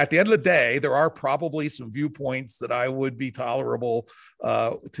end of the day, there are probably some viewpoints that I would be tolerable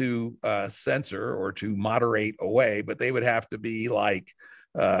to censor or to moderate away, but they would have to be like,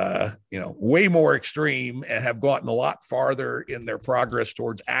 way more extreme and have gotten a lot farther in their progress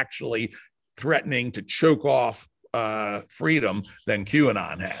towards actually threatening to choke off freedom than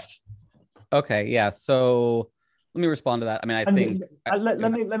QAnon has. Okay, yeah. So let me respond to that. I mean,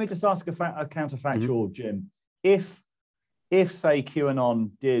 let me just ask a counterfactual, Jim. If say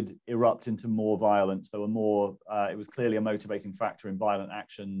QAnon did erupt into more violence, there were more. It was clearly a motivating factor in violent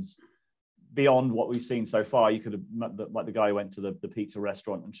actions beyond what we've seen so far. You could have, like the guy who went to the pizza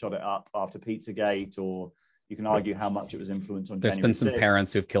restaurant and shot it up after Pizzagate, or you can argue how much it was influenced on. There's January been some 6th.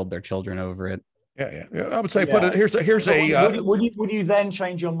 parents who've killed their children over it. Yeah. I would say Would you then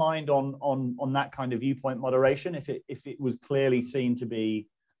change your mind on that kind of viewpoint moderation if it was clearly seen to be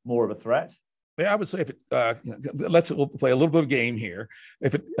more of a threat? Yeah, I would say if it we'll play a little bit of game here.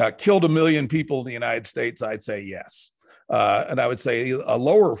 If it killed 1 million people in the United States, I'd say yes. And I would say a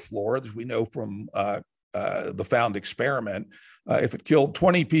lower floor, as we know from the Found experiment, if it killed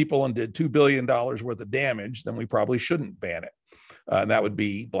 20 people and did $2 billion worth of damage, then we probably shouldn't ban it. And that would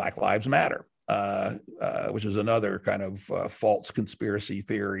be Black Lives Matter, which is another kind of false conspiracy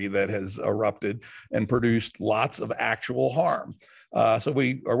theory that has erupted and produced lots of actual harm. So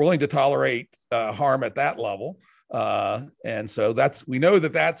we are willing to tolerate harm at that level. And so we know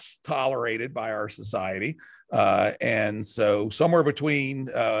that that's tolerated by our society. And so somewhere between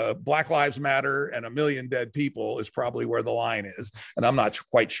Black Lives Matter and 1 million dead people is probably where the line is. And I'm not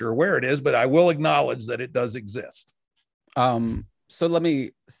quite sure where it is, but I will acknowledge that it does exist. So let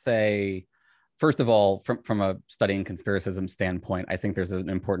me say, first of all, from a studying conspiracism standpoint, I think there's an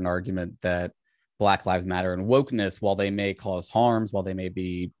important argument that Black Lives Matter and wokeness, while they may cause harms, while they may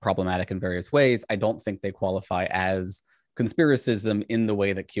be problematic in various ways, I don't think they qualify as conspiracism in the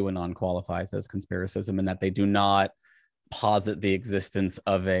way that QAnon qualifies as conspiracism, and that they do not posit the existence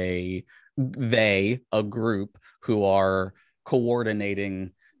of a group who are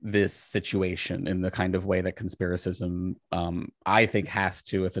coordinating this situation in the kind of way that conspiracism, I think, has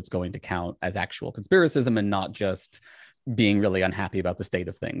to, if it's going to count as actual conspiracism and not just being really unhappy about the state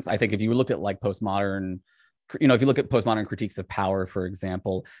of things. I think if you look at like postmodern critiques of power, for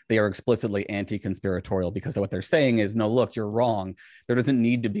example, they are explicitly anti-conspiratorial because what they're saying is, no, look, you're wrong. There doesn't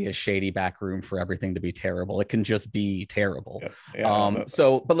need to be a shady back room for everything to be terrible. It can just be terrible. But I want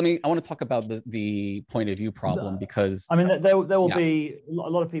to talk about the point of view problem, because I mean, there will be a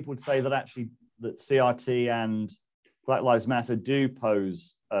lot of people would say that actually that CRT and Black Lives Matter do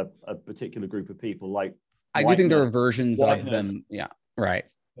pose a particular group of people. Like, I do think there are versions of them. Yeah, right.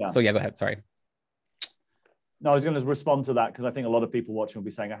 Yeah. So go ahead. Sorry. No, I was going to respond to that because I think a lot of people watching will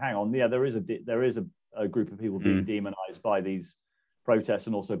be saying, hang on, yeah, there is a group of people being demonized by these protests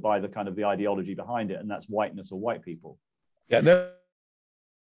and also by the kind of the ideology behind it, and that's whiteness or white people. Yeah,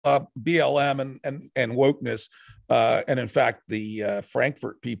 BLM and wokeness, and in fact, the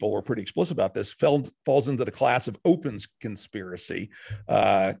Frankfurt people were pretty explicit about this, falls into the class of open conspiracy.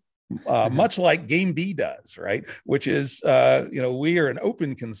 Much like Game B does, right? Which is, we are an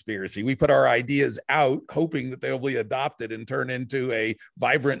open conspiracy. We put our ideas out, hoping that they'll be adopted and turn into a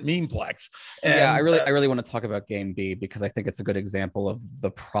vibrant memeplex. And, I really want to talk about Game B because I think it's a good example of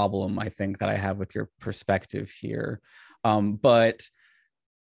the problem I think that I have with your perspective here. But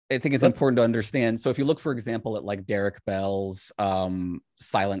I think it's important to understand. So if you look, for example, at like Derek Bell's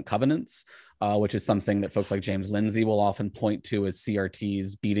Silent Covenants, which is something that folks like James Lindsay will often point to as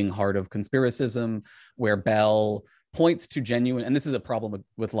CRT's beating heart of conspiracism, where Bell points to genuine, and this is a problem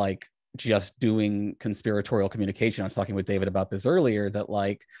with like just doing conspiratorial communication. I was talking with David about this earlier, that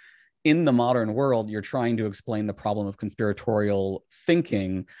like in the modern world, you're trying to explain the problem of conspiratorial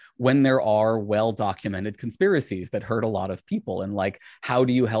thinking when there are well-documented conspiracies that hurt a lot of people. And like, how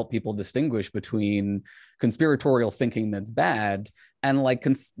do you help people distinguish between conspiratorial thinking that's bad and like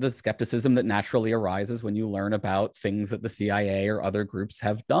the skepticism that naturally arises when you learn about things that the CIA or other groups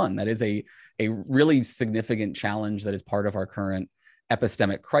have done? That is a really significant challenge that is part of our current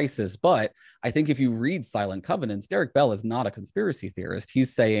epistemic crisis. But I think if you read Silent Covenants, Derek Bell is not a conspiracy theorist.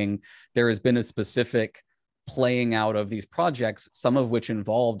 He's saying there has been a specific playing out of these projects, some of which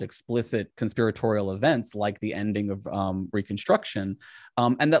involved explicit conspiratorial events like the ending of Reconstruction,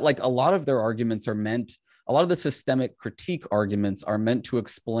 and that like a lot of their arguments are meant, a lot of the systemic critique arguments are meant to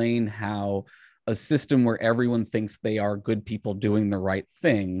explain how a system where everyone thinks they are good people doing the right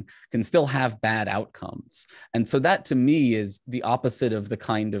thing can still have bad outcomes. And so that to me is the opposite of the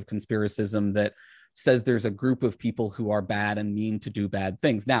kind of conspiracism that says there's a group of people who are bad and mean to do bad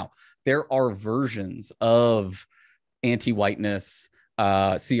things. Now, there are versions of anti-whiteness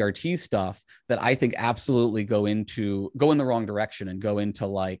CRT stuff that I think absolutely go in the wrong direction and go into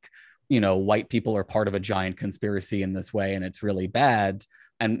like, white people are part of a giant conspiracy in this way and it's really bad.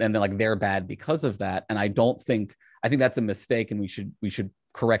 And then like they're bad because of that. And I think that's a mistake, and we should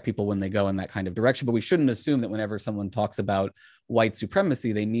correct people when they go in that kind of direction. But we shouldn't assume that whenever someone talks about white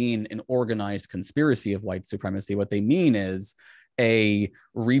supremacy, they mean an organized conspiracy of white supremacy. What they mean is a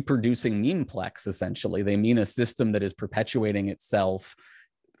reproducing memeplex, essentially. They mean a system that is perpetuating itself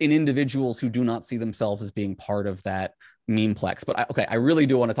in individuals who do not see themselves as being part of that memeplex. But I really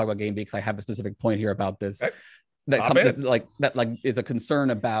do want to talk about Game B because I have a specific point here about this. That is a concern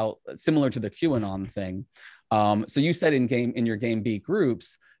about, similar to the QAnon thing. So you said in your Game B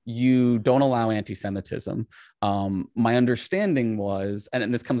groups, you don't allow anti-Semitism. My understanding was,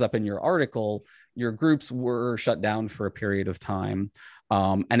 and this comes up in your article, your groups were shut down for a period of time.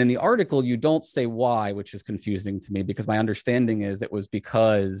 And in the article, you don't say why, which is confusing to me, because my understanding is it was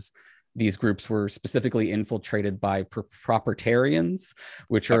because these groups were specifically infiltrated by proprietarians,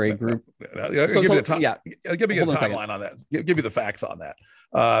 which are a group. I'll give you a timeline on that. Give you the facts on that.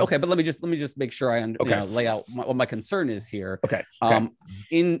 Okay, but let me just make sure I lay out what my concern is here. Okay. I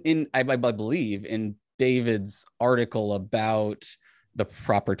believe in David's article about the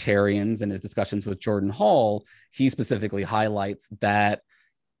proprietarians and his discussions with Jordan Hall, he specifically highlights that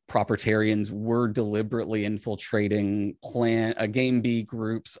proprietarians were deliberately infiltrating Game B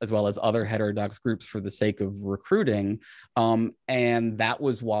groups as well as other heterodox groups for the sake of recruiting. And that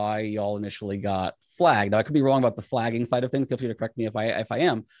was why y'all initially got flagged. Now, I could be wrong about the flagging side of things. Feel free to correct me if I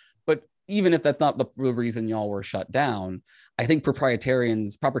am. But even if that's not the reason y'all were shut down, I think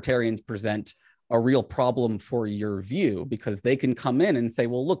proprietarians present a real problem for your view, because they can come in and say,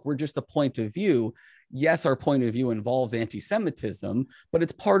 well, look, we're just a point of view. Yes, our point of view involves anti-Semitism, but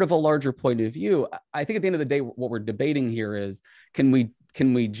it's part of a larger point of view. I think at the end of the day, what we're debating here is, can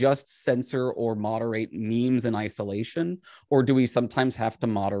we just censor or moderate memes in isolation, or do we sometimes have to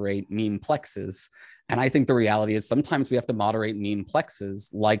moderate memeplexes? And I think the reality is sometimes we have to moderate memeplexes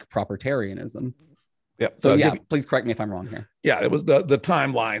like proprietarianism. Yeah. So please correct me if I'm wrong here. Yeah, it was the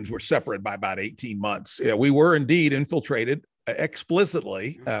timelines were separated by about 18 months. Yeah, we were indeed infiltrated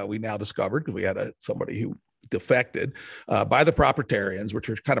explicitly. We now discovered, because we had somebody who defected by the proprietarians, which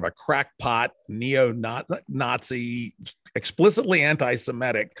are kind of a crackpot neo-Nazi, explicitly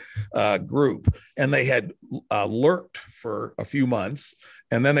anti-Semitic group, and they had lurked for a few months.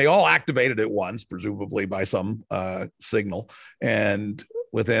 And then they all activated at once, presumably by some signal. And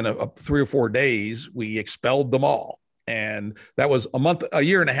within 3 or 4 days, we expelled them all. And that was a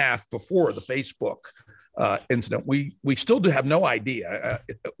year and a half before the Facebook incident. We still do have no idea.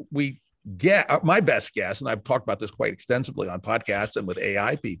 My best guess, and I've talked about this quite extensively on podcasts and with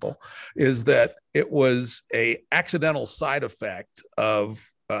AI people, is that it was an accidental side effect of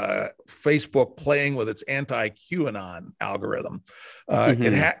Facebook playing with its anti-QAnon algorithm.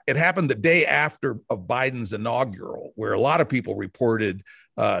 It happened the day after of Biden's inaugural, where a lot of people reported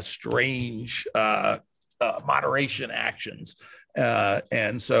strange moderation actions.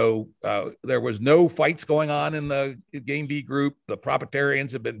 And so there was no fights going on in the Game B group. The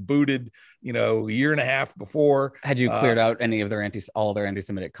proprietarians had been booted, a year and a half before. Had you cleared out any of all their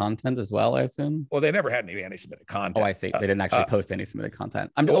anti-Semitic content as well, I assume? Well, they never had any anti-Semitic content. Oh, I see. They didn't actually post anti-Semitic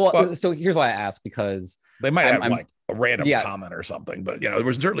content. So here's why I ask, because they might have like a random comment or something, but there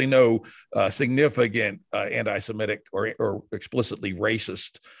was certainly no significant anti-Semitic or explicitly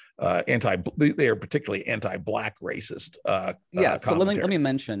racist they are particularly anti-Black racist. So let me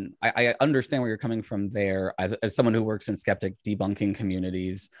mention, I understand where you're coming from there. As someone who works in skeptic debunking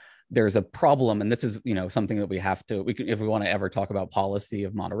communities, there's a problem, and this is something that if we want to ever talk about policy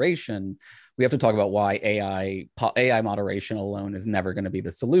of moderation, we have to talk about why AI moderation alone is never going to be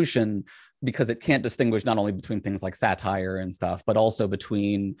the solution, because it can't distinguish not only between things like satire and stuff, but also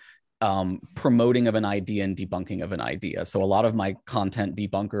between promoting of an idea and debunking of an idea. So a lot of my content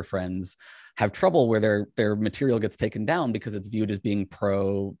debunker friends have trouble where their material gets taken down because it's viewed as being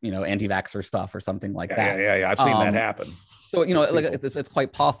pro, anti-vaxxer stuff or something like that. Yeah. I've seen that happen. So, it's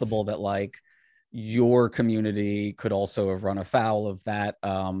quite possible that like your community could also have run afoul of that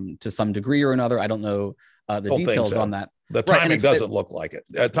to some degree or another. I don't know the Don't think details so. on that. The timing doesn't look like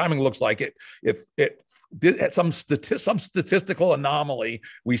it. Timing looks like it. If it did at some statistical anomaly,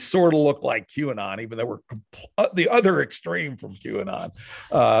 we sort of look like QAnon, even though we're the other extreme from QAnon.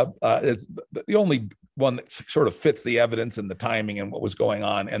 It's the only one that sort of fits the evidence and the timing and what was going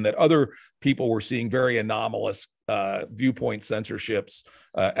on, and that other people were seeing very anomalous viewpoint censorships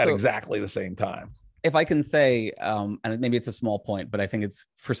at exactly the same time. If I can say, and maybe it's a small point, but I think it's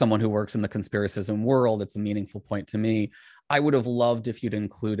for someone who works in the conspiracism world, it's a meaningful point to me. I would have loved if you'd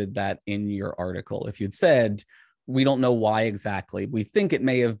included that in your article. If you'd said, we don't know why exactly. We think it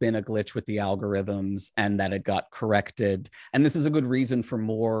may have been a glitch with the algorithms and that it got corrected. And this is a good reason for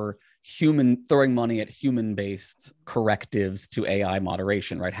more throwing money at human-based correctives to AI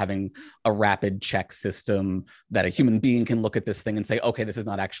moderation, right? Having a rapid check system that a human being can look at this thing and say, okay, this is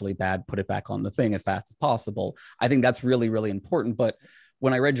not actually bad, put it back on the thing as fast as possible. I think that's really, really important. But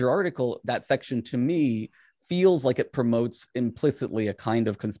when I read your article, that section to me feels like it promotes implicitly a kind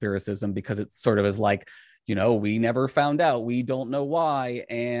of conspiracism, because it sort of is like, we never found out, we don't know why.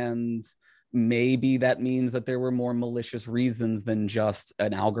 And maybe that means that there were more malicious reasons than just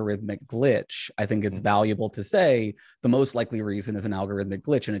an algorithmic glitch. I think it's valuable to say the most likely reason is an algorithmic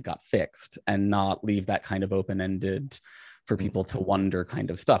glitch and it got fixed, and not leave that kind of open-ended for people to wonder kind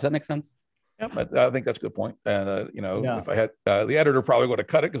of stuff. Does that make sense? Yeah, but I think that's a good point. And, if I had the editor probably would have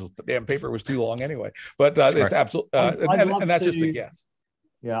cut it because the damn paper was too long anyway. But it's absolutely, and that's just a guess.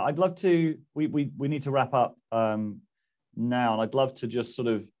 Yeah, I'd love to, we need to wrap up now. And I'd love to just sort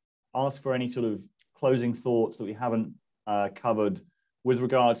of ask for any sort of closing thoughts that we haven't covered with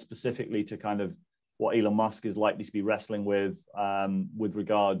regards specifically to kind of what Elon Musk is likely to be wrestling with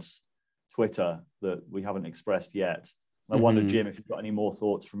regards Twitter that we haven't expressed yet. And I wonder, Jim, if you've got any more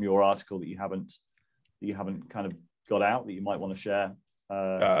thoughts from your article that you haven't kind of got out that you might want to share.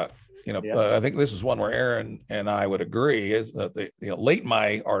 I think this is one where Aaron and I would agree, is that late in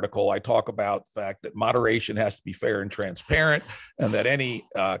my article, I talk about the fact that moderation has to be fair and transparent, and that any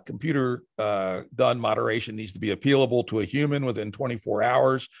computer done moderation needs to be appealable to a human within 24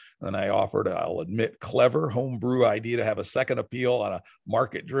 hours. And I offered, I'll admit, clever homebrew idea to have a second appeal on a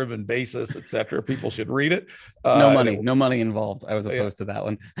market-driven basis, et cetera. People should read it. No money involved. I was opposed to that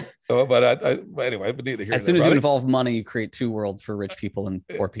one. But anyway, but neither here. As soon as you involve money, you create two worlds for rich people and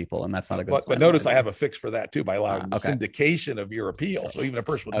poor people, and that's not a good. But notice I have a fix for that too, by allowing the syndication of your appeal. So even a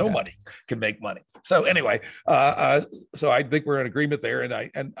person with no money can make money. So anyway, so I think we're in agreement there,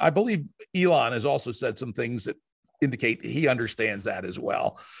 and I believe Elon has also said some things that indicate he understands that as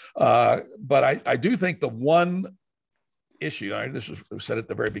well. But I do think the one issue, I just said at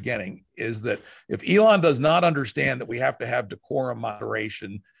the very beginning, is that if Elon does not understand that we have to have decorum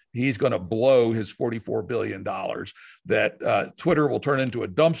moderation, he's going to blow his $44 billion, that Twitter will turn into a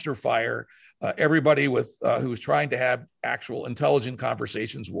dumpster fire. Everybody who's trying to have actual intelligent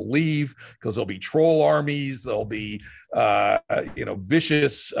conversations will leave, because there'll be troll armies. There'll be,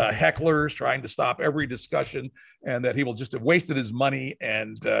 vicious hecklers trying to stop every discussion, and that he will just have wasted his money,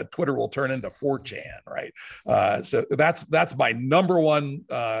 and Twitter will turn into 4chan, right? So that's my number one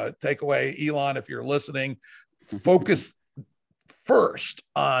takeaway. Elon, if you're listening, focus first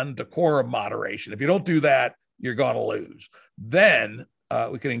on decorum moderation. If you don't do that, you're going to lose. Then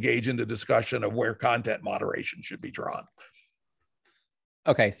we can engage in the discussion of where content moderation should be drawn.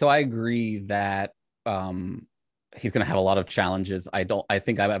 Okay, so I agree that he's going to have a lot of challenges. I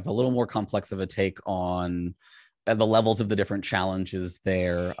think I have a little more complex of a take on the levels of the different challenges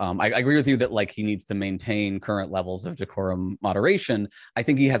there. I agree with you that he needs to maintain current levels of decorum moderation. I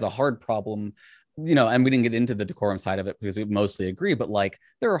think he has a hard problem, and we didn't get into the decorum side of it because we mostly agree, but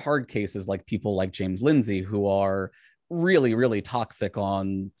there are hard cases like people like James Lindsay who are really, really toxic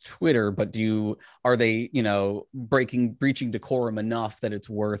on Twitter, but are they breaching decorum enough that it's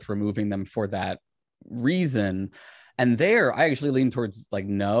worth removing them for that reason? And there, I actually lean towards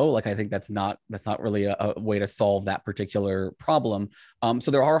no. I think that's not really a way to solve that particular problem.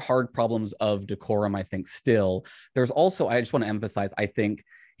 So there are hard problems of decorum, I think. Still, there's also, I just want to emphasize, I think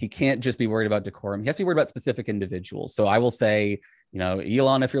he can't just be worried about decorum. He has to be worried about specific individuals. So I will say,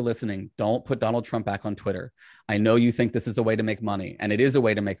 Elon, if you're listening, don't put Donald Trump back on Twitter. I know you think this is a way to make money, and it is a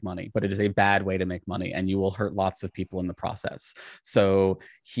way to make money, but it is a bad way to make money, and you will hurt lots of people in the process. So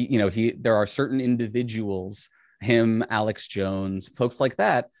there are certain individuals, him, Alex Jones, folks like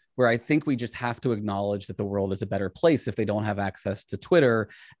that, where I think we just have to acknowledge that the world is a better place if they don't have access to Twitter,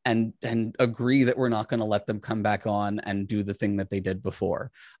 and agree that we're not going to let them come back on and do the thing that they did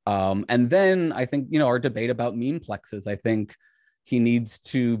before. And then I think, our debate about memeplexes, I think he needs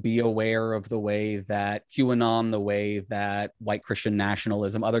to be aware of the way that QAnon, the way that white Christian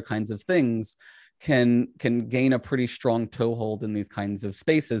nationalism, other kinds of things can gain a pretty strong toehold in these kinds of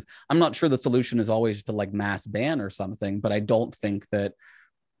spaces. I'm not sure the solution is always to like mass ban or something, but I don't think that,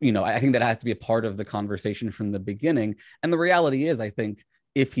 I think that has to be a part of the conversation from the beginning. And the reality is, I think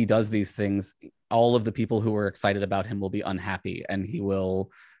if he does these things, all of the people who are excited about him will be unhappy, and he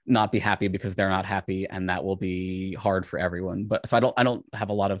will not be happy because they're not happy, and that will be hard for everyone. But so I don't have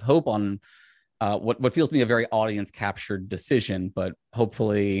a lot of hope on what feels to me a very audience captured decision, but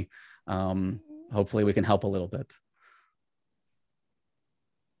hopefully we can help a little bit.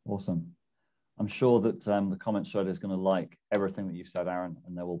 Awesome. I'm sure that the comment thread is going to like everything that you've said, Aaron,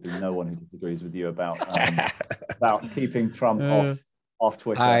 and there will be no one who disagrees with you about keeping Trump off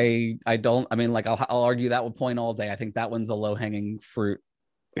Twitter. I'll argue that point all day. I think that one's a low hanging fruit.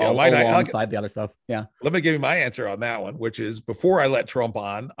 Yeah, alongside the other stuff. Yeah. Let me give you my answer on that one, which is before I let Trump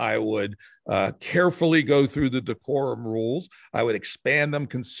on, I would carefully go through the decorum rules. I would expand them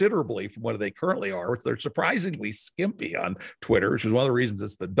considerably from what they currently are, which they're surprisingly skimpy on Twitter, which is one of the reasons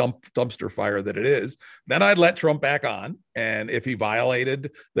it's the dumpster fire that it is. Then I'd let Trump back on. And if he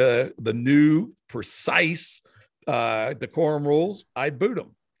violated the new precise decorum rules, I'd boot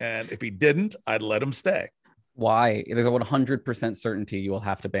him. And if he didn't, I'd let him stay. Why? There's a 100% certainty you will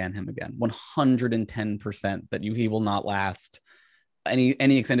have to ban him again. 110% that he will not last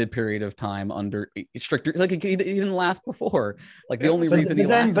any extended period of time under stricter. Like he didn't last before. Like the only reason he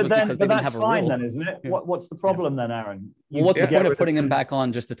lasted was because they didn't have a rule. Fine then, isn't it? Yeah. What's the problem then, Aaron? What's the point of putting him back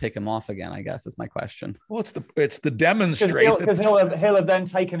on just to take him off again? I guess is my question. Well, it's the demonstrate because he'll have then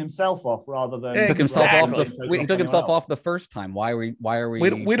taken himself off rather than he took himself off. He took himself off the first time. Why are we?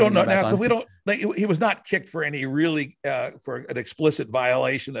 We don't know now because we don't. He was not kicked for any really for an explicit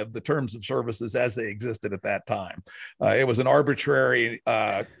violation of the terms of services as they existed at that time. It was an arbitrary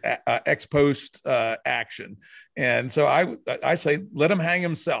ex post action, and so I say let him hang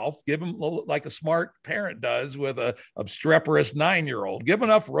himself. Give him like a smart parent does with a obstreperous 9-year-old. Give him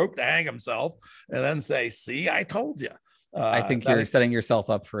enough rope to hang himself, and then say, "See, I told you." I think you're setting yourself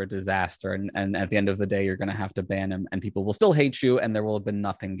up for a disaster, and at the end of the day, you're going to have to ban him, and people will still hate you, and there will have been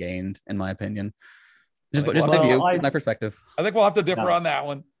nothing gained, in my opinion. Just my view, my perspective. I think we'll have to differ on that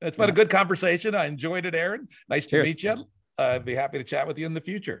one. It's been a good conversation. I enjoyed it, Aaron. Nice to meet you. I'd be happy to chat with you in the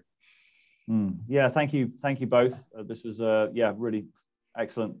future. Yeah, thank you both. This was a really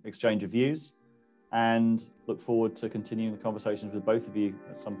excellent exchange of views, and look forward to continuing the conversations with both of you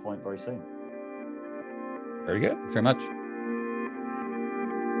at some point very soon. Very good. Thanks very much.